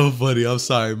was so funny. I'm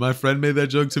sorry. My friend made that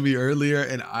joke to me earlier,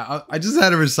 and I just had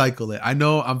to recycle it. I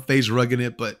know I'm face rugging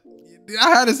it, but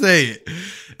I had to say it.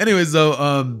 Anyways,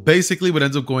 though, basically what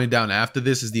ends up going down after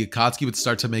this is the Akatsuki would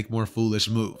start to make more foolish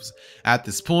moves. At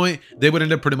this point, they would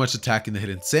end up pretty much attacking the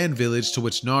Hidden Sand Village, to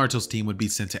which Naruto's team would be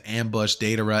sent to ambush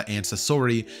Deidara and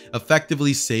Sasori,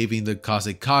 effectively saving the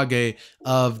Kazekage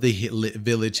of the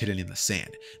village hidden in the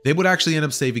sand. They would actually end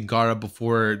up saving Gaara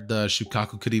before the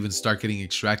Shukaku could even start getting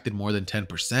extracted more than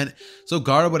 10%. So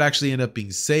Gaara would actually end up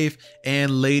being safe,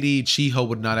 and Lady Chiho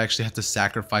would not actually have to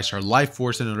sacrifice her life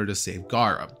force in order to save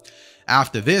Gaara.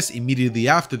 After this, immediately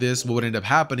after this, what would end up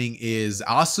happening is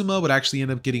Asuma would actually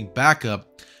end up getting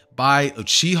backup by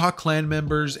Uchiha clan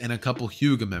members and a couple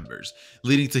Hyuga members,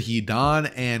 leading to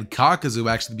Hidan and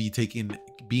Kakazu actually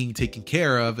being taken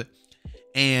care of.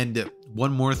 And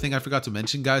one more thing I forgot to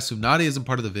mention, guys, Tsunade isn't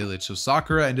part of the village. So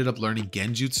Sakura ended up learning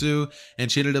Genjutsu, and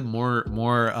she ended up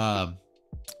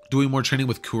doing more training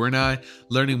with Kurenai,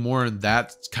 learning more in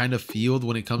that kind of field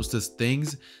when it comes to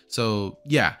things. So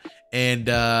yeah, and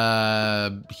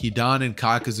Hidan and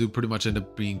Kakazu pretty much end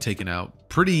up being taken out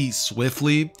pretty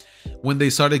swiftly when they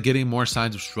started getting more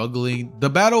signs of struggling. The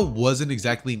battle wasn't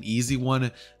exactly an easy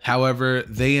one. However,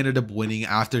 they ended up winning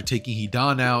after taking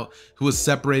Hidan out, who was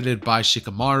separated by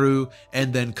Shikamaru,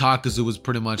 and then Kakazu was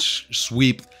pretty much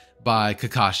swept by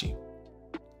Kakashi.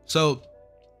 So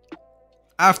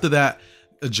after that,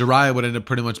 Jiraiya would end up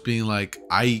pretty much being like,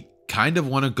 I kind of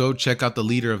want to go check out the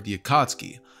leader of the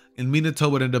Akatsuki. And Minato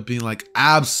would end up being like,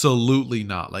 absolutely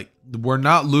not. Like, we're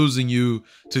not losing you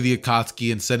to the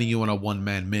Akatsuki and sending you on a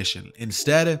one-man mission.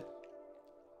 Instead,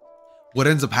 what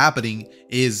ends up happening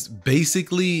is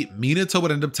basically Minato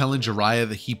would end up telling Jiraiya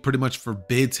that he pretty much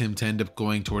forbids him to end up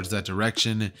going towards that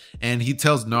direction, and he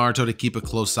tells Naruto to keep a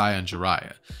close eye on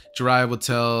Jiraiya. Jiraiya would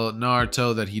tell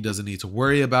Naruto that he doesn't need to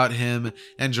worry about him,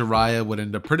 and Jiraiya would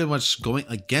end up pretty much going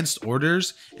against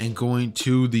orders and going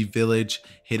to the village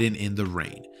hidden in the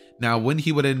rain. Now, when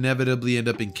he would inevitably end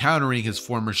up encountering his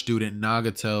former student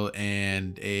Nagato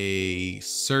and a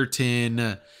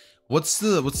certain, what's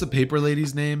the paper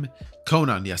lady's name?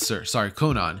 Konan, yes sir, sorry,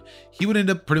 Konan. He would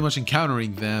end up pretty much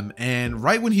encountering them, and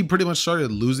right when he pretty much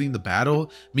started losing the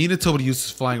battle, Minato would use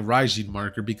his flying Raijin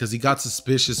marker because he got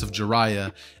suspicious of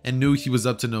Jiraiya and knew he was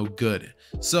up to no good.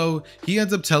 So he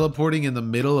ends up teleporting in the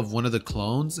middle of one of the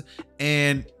clones,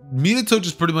 and Minato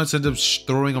just pretty much ends up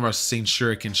throwing a Rasen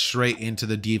Shuriken straight into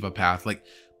the Diva path, like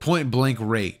point blank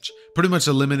rage, pretty much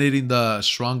eliminating the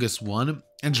strongest one.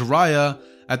 And Jiraiya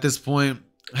at this point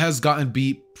has gotten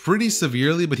beat pretty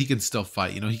severely, but he can still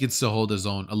fight. You know, he can still hold his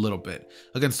own a little bit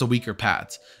against the weaker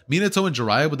paths. Minato and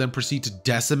Jiraiya would then proceed to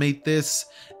decimate this.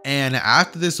 And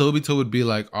after this, Obito would be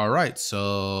like, all right,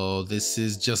 so this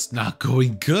is just not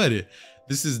going good.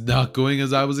 This is not going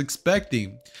as I was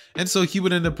expecting. And so he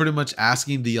would end up pretty much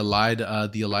asking the allied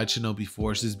shinobi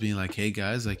forces, being like, hey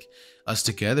guys, like, us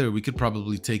together, we could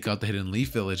probably take out the Hidden Leaf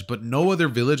Village. But no other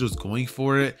village was going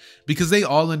for it because they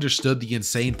all understood the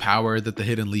insane power that the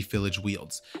Hidden Leaf Village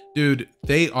wields. Dude,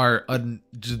 they are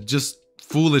just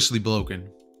foolishly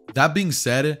broken. That being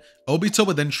said, Obito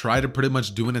would then try to pretty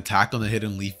much do an attack on the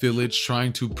Hidden Leaf Village,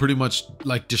 trying to pretty much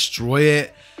like destroy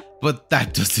it. But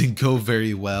that doesn't go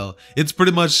very well. It's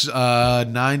pretty much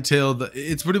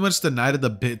it's pretty much the Night of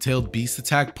the Tailed Beast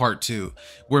attack part 2,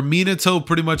 where Minato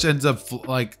pretty much ends up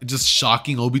like just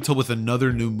shocking Obito with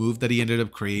another new move that he ended up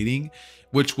creating,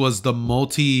 which was the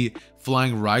multi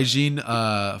flying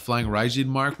Raijin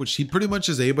mark, which he pretty much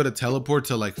is able to teleport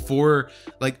to like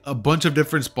a bunch of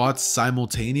different spots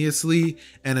simultaneously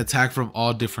and attack from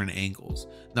all different angles.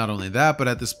 Not only that, but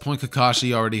at this point,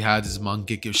 Kakashi already had his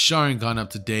Mangekyo Sharingan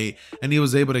up to date, and he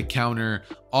was able to counter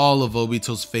all of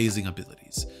Obito's phasing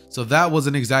abilities. So that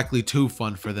wasn't exactly too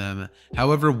fun for them.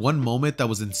 However, one moment that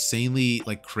was insanely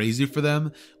like crazy for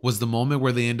them was the moment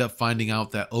where they end up finding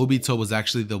out that Obito was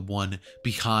actually the one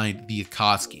behind the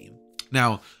Akatsuki.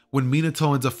 Now, when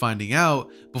Minato ends up finding out,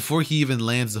 before he even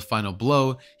lands the final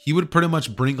blow, he would pretty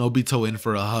much bring Obito in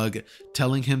for a hug,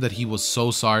 telling him that he was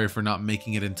so sorry for not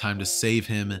making it in time to save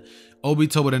him.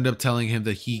 Obito would end up telling him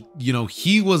that he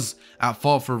was at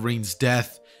fault for Rin's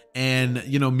death. And,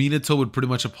 Minato would pretty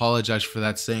much apologize for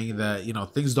that, saying that,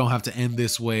 things don't have to end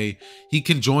this way. He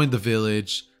can join the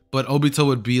village, but Obito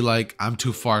would be like, I'm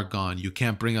too far gone. You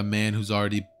can't bring a man who's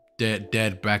already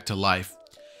dead back to life.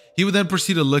 He would then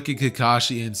proceed to look at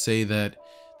Kakashi and say that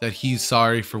he's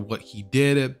sorry for what he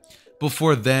did,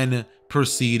 before then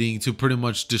proceeding to pretty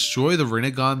much destroy the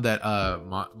Rinnegan that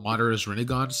Madara's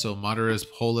Rinnegan. So Madara's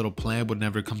whole little plan would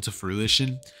never come to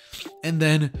fruition. And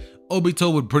then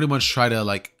Obito would pretty much try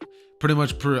to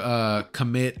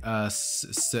commit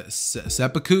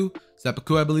seppuku.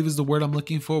 Seppuku, I believe, is the word I'm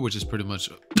looking for, which is pretty much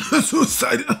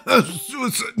suicide.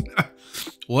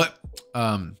 What?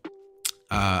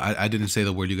 I didn't say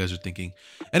the word you guys are thinking.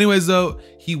 Anyways, though,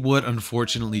 he would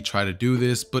unfortunately try to do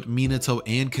this, but Minato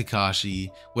and Kakashi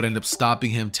would end up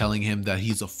stopping him, telling him that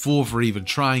he's a fool for even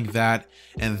trying that,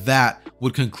 and that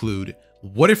would conclude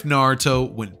What If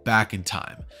Naruto Went Back in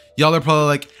Time. Y'all are probably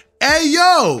like, hey,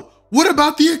 yo, what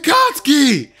about the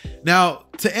Akatsuki? Now,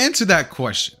 to answer that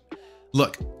question,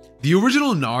 look, the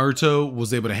original Naruto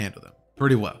was able to handle them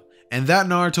pretty well, and that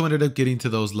Naruto ended up getting to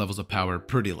those levels of power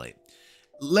pretty late.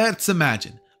 Let's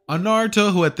imagine a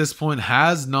Naruto who at this point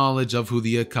has knowledge of who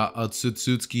the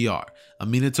Otsutsuki are. A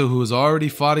Minato who has already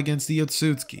fought against the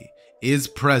Otsutsuki is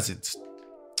present.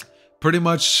 Pretty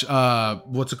much,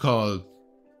 Kaguya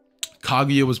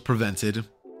was prevented.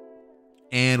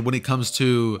 And when it comes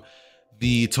to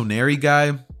the Toneri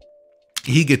guy,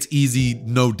 he gets easy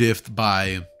no diffed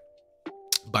by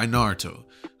Naruto,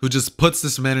 who just puts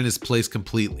this man in his place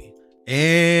completely.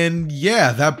 And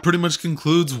yeah, that pretty much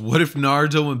concludes What If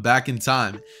Naruto Went Back in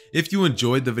Time. If you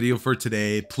enjoyed the video for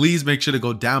today, please make sure to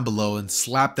go down below and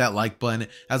slap that like button,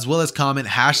 as well as comment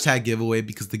 #giveaway,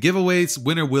 because the giveaway's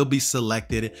winner will be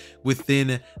selected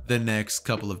within the next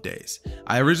couple of days.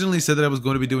 I originally said that I was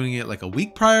going to be doing it like a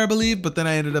week prior, I believe, but then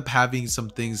I ended up having some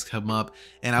things come up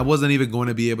and I wasn't even going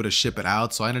to be able to ship it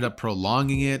out, so I ended up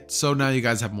prolonging it. So now you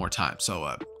guys have more time.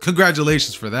 So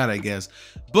congratulations for that, I guess.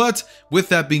 But with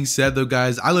that being said, though,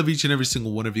 guys, I love each and every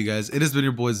single one of you guys. It has been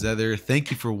your boy Zether.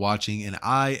 Thank you for watching, and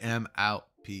I am out.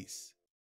 Peace.